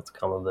that's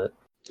come of it.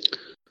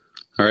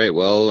 All right,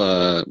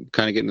 well,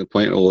 kind of getting to the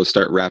point where we'll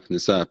start wrapping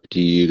this up. Do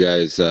you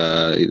guys,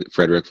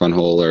 Frederick Von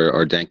Hole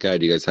or Denka,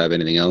 do you guys have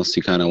anything else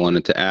you kind of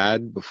wanted to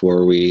add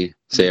before we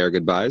say our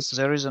goodbyes?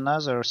 There is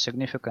another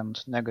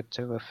significant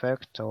negative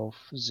effect of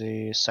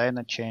the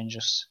Sino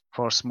changes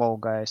for small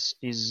guys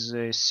is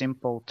the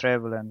simple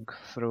traveling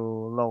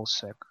through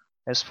low-sec.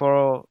 As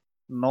for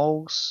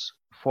nulls,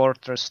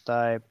 fortress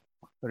type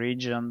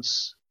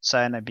regions,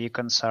 Sino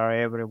beacons are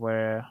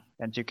everywhere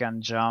and you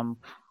can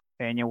jump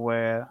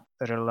anywhere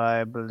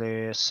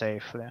reliably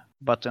safely.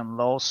 But in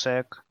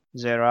low-sec,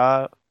 there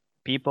are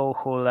people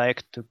who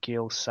like to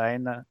kill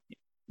Sino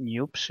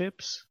noob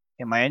ships.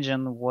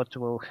 Imagine what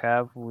we'll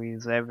have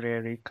with every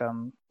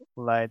recon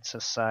lights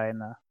a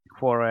Sino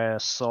for a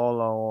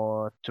solo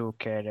or two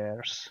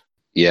carriers.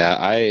 Yeah,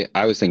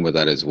 I was thinking about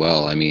that as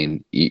well. I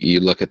mean, you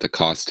look at the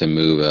cost to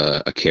move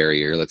a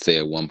carrier, let's say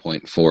a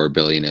 1.4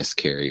 billion-isk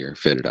carrier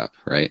fitted up,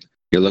 right?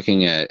 You're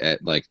looking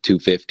at like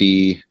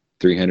 250,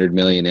 300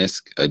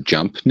 million-isk a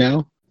jump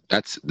now.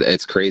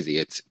 It's crazy.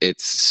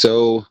 It's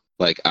so,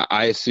 like,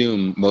 I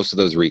assume most of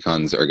those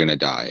recons are going to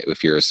die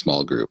if you're a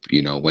small group,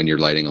 you know, when you're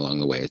lighting along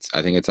the way.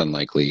 I think it's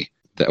unlikely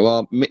that,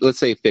 well, let's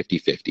say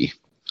 50-50.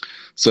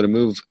 So to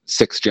move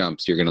 6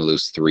 jumps, you're going to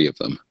lose 3 of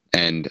them.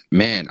 And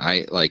man,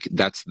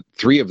 that's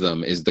 3 of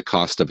them is the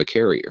cost of a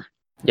carrier.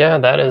 Yeah,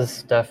 that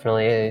is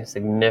definitely a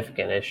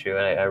significant issue.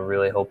 And I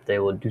really hope they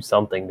will do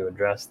something to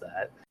address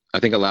that. I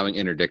think allowing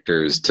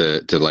interdictors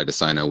to light a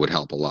Sino would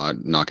help a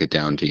lot, knock it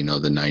down to, you know,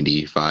 the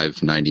 90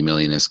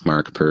 million-isk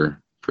mark per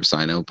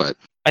Sino. But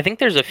I think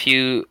there's a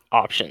few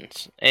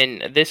options,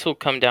 and this will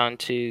come down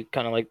to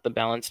kind of like the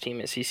balance team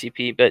at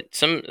CCP. But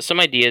some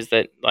ideas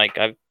that like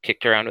I've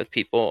kicked around with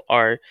people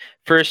are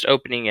first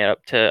opening it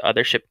up to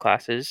other ship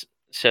classes,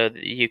 so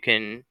that you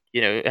can,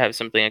 you know, have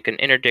something like an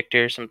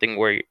interdictor, something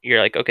where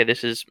you're like, okay,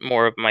 this is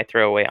more of my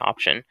throwaway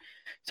option.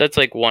 So that's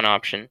like one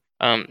option.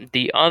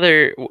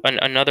 Another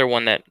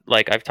one that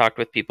like I've talked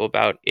with people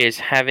about is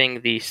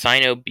having the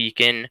Sino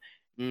beacon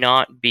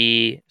not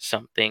be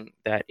something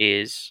that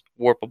is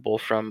warpable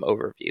from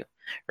overview,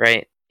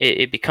 right?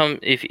 It becomes,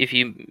 if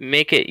you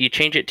make it, you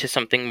change it to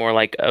something more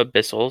like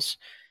abyssals,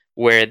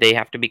 where they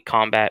have to be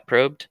combat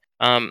probed.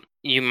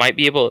 You might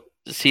be able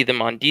to see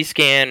them on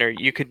D-scan, or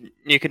you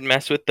could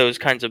mess with those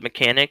kinds of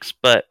mechanics.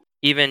 But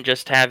even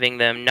just having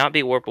them not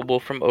be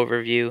warpable from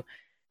overview,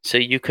 so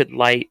you could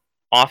light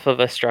off of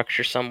a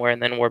structure somewhere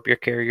and then warp your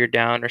carrier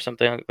down or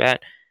something like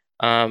that,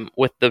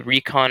 with the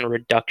recon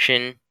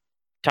reduction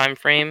time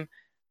frame,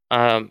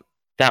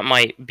 that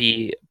might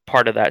be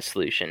part of that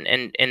solution.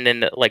 And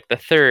then the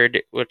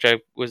third, which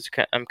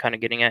I'm kind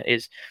of getting at,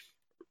 is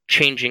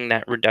changing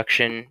that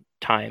reduction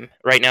time.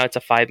 Right now it's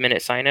a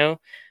 5-minute Sino,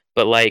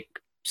 but like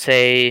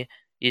say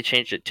you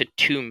changed it to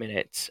 2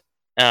 minutes,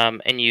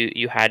 and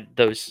you had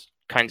those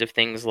kinds of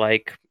things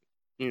like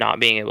not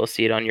being able to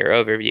see it on your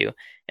overview,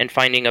 and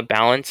finding a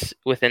balance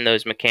within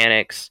those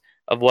mechanics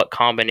of what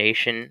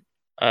combination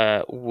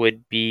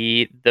would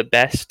be the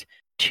best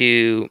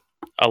to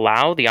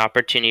allow the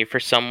opportunity for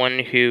someone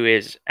who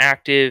is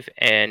active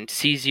and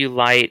sees you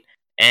light,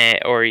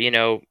 or, you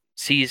know,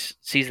 sees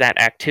that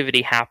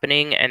activity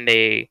happening, and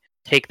they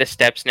take the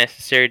steps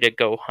necessary to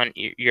go hunt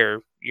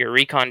your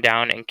recon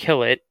down and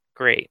kill it.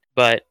 Great.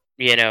 But,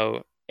 you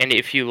know, and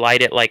if you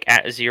light it like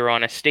at 0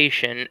 on a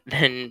station,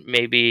 then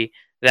maybe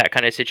that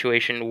kind of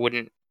situation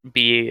wouldn't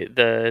be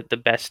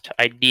the best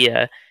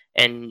idea,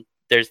 and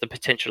there's the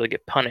potential to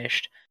get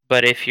punished.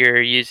 But if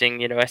you're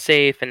using, you know, a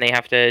safe and they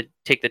have to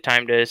take the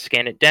time to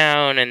scan it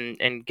down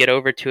and get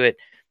over to it,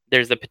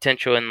 there's the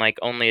potential in like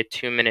only a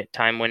 2-minute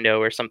time window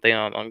or something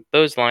along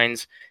those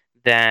lines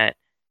that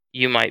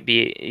you might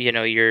be, you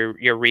know,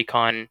 your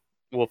recon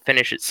will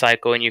finish its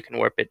cycle and you can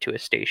warp it to a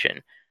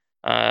station.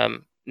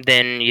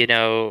 then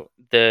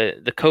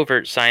the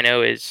covert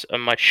Sino is a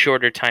much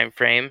shorter time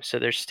frame, so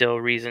there's still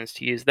reasons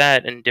to use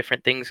that, and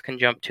different things can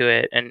jump to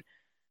it, and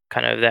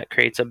kind of that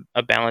creates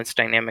a balanced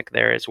dynamic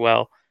there as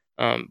well.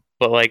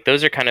 But like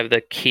those are kind of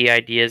the key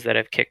ideas that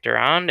I've kicked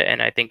around,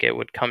 and I think it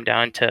would come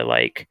down to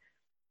like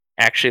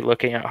actually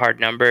looking at hard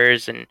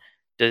numbers and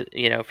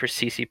for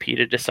CCP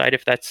to decide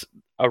if that's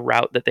a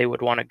route that they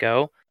would want to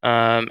go,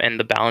 and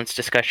the balance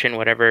discussion,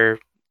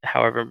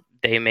 however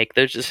they make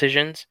those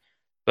decisions.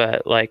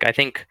 But like I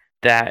think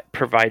that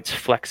provides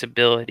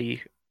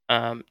flexibility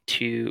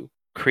to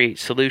create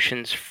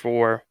solutions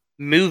for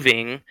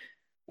moving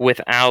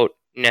without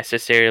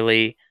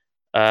necessarily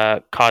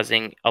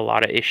causing a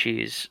lot of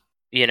issues,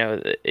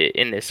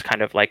 in this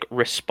kind of like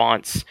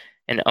response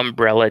and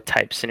umbrella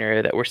type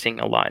scenario that we're seeing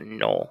a lot in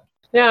Null.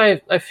 Yeah,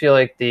 I feel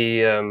like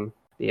the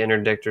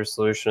interdictor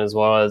solution, as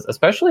well as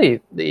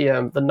especially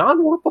the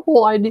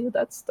non-warpable idea,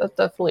 that's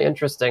definitely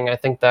interesting. I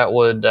think that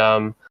would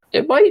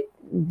it might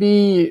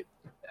be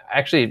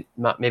actually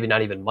maybe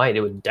not even might,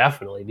 it would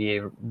definitely be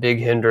a big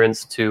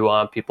hindrance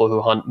to people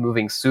who hunt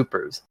moving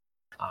supers.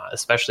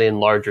 Especially in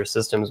larger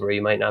systems where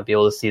you might not be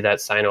able to see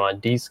that Sino on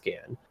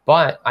D-scan.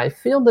 But I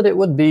feel that it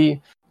would be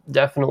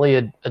definitely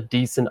a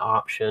decent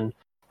option,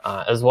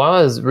 as well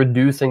as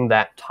reducing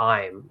that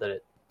time that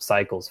it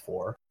cycles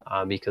for,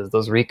 because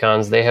those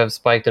recons, they have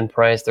spiked in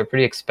price. They're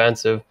pretty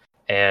expensive.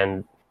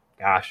 And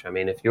gosh, I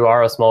mean, if you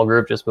are a small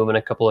group just moving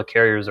a couple of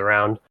carriers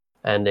around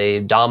and a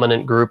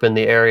dominant group in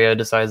the area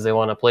decides they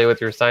want to play with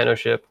your Sino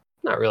ship,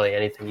 not really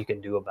anything you can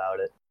do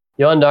about it.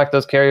 You undock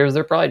those carriers,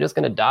 they're probably just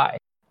going to die.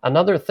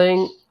 Another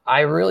thing, I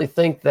really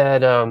think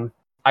that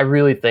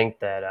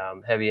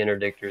heavy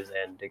interdictors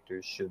and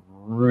dictors should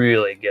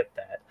really get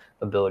that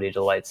ability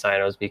to light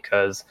Sinos,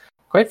 because,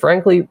 quite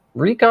frankly,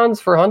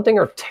 recons for hunting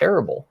are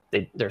terrible.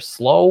 They're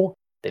slow.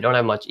 They don't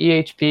have much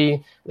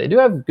EHP. They do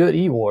have good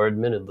E-War,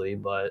 admittedly,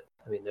 but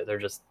I mean they're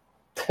just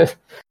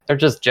they're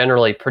just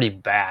generally pretty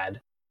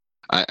bad.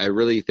 I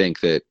really think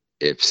that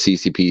if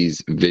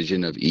CCP's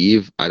vision of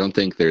Eve, I don't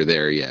think they're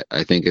there yet.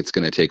 I think it's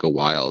going to take a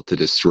while to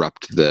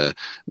disrupt the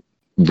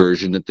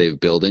version that they've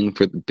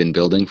been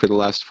building for the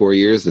last 4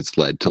 years that's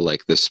led to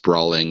like the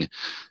sprawling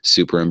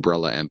super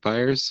umbrella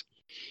empires.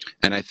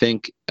 And I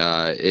think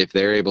if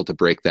they're able to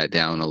break that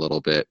down a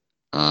little bit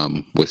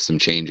with some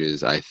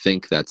changes, I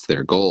think that's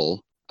their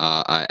goal.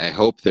 I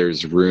hope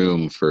there's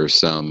room for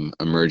some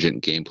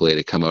emergent gameplay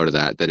to come out of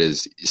that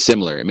is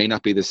similar. It may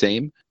not be the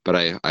same, but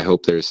I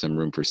hope there's some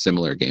room for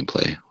similar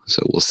gameplay.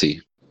 So we'll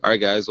see. All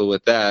right, guys. Well,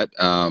 with that,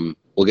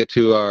 we'll get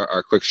to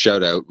our quick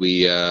shout out.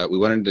 We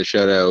wanted to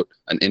shout out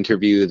an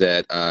interview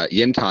that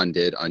Yinton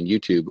did on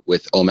YouTube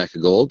with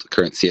Olmeca Gold,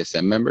 current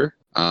CSM member.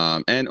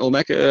 And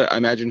Olmeca, I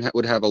imagine,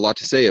 would have a lot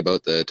to say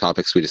about the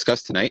topics we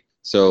discussed tonight.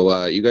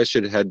 So you guys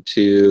should head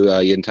to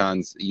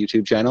Yinton's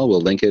YouTube channel.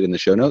 We'll link it in the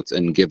show notes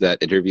and give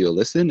that interview a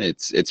listen.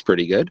 It's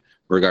pretty good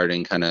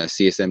regarding kind of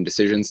CSM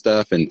decision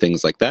stuff and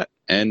things like that.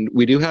 And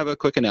we do have a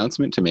quick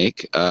announcement to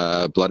make.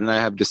 Blood and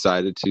I have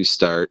decided to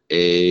start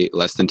a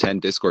Less Than 10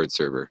 Discord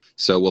server.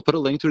 So we'll put a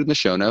link to it in the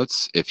show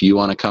notes. If you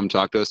want to come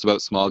talk to us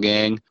about Small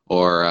Gang,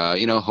 or,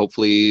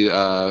 hopefully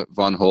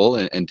Von Hole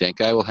and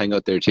Denkai will hang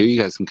out there too. You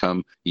guys can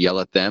come yell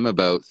at them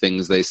about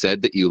things they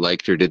said that you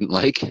liked or didn't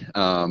like,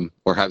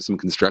 or have some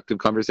constructive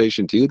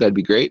conversation too. That'd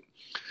be great.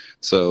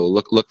 So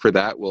look for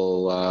that.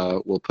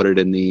 We'll put it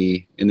in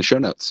the show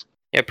notes.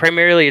 Yeah,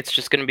 primarily it's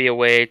just going to be a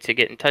way to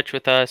get in touch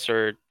with us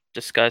or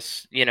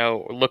discuss,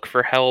 look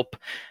for help,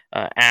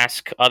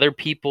 ask other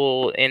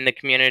people in the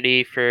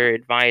community for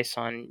advice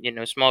on,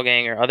 Small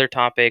Gang or other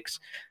topics,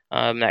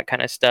 that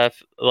kind of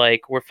stuff.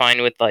 Like, we're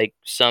fine with like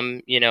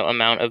some,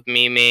 amount of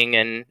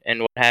memeing and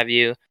what have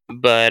you.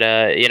 But,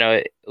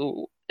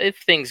 if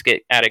things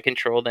get out of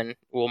control, then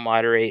we'll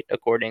moderate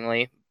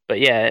accordingly. But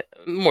yeah,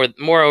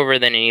 moreover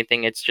than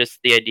anything, it's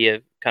just the idea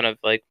of kind of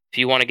like, if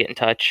you want to get in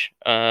touch,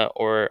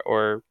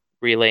 or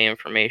relay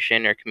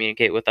information or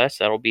communicate with us,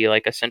 that'll be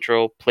like a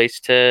central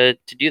place to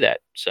do that.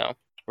 So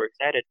we're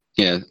excited.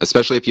 Yeah,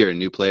 especially if you're a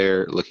new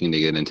player looking to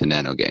get into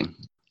Nano Gang.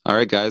 All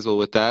right, guys. Well,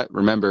 with that,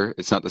 remember,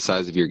 it's not the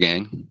size of your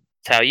gang.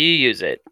 It's how you use it.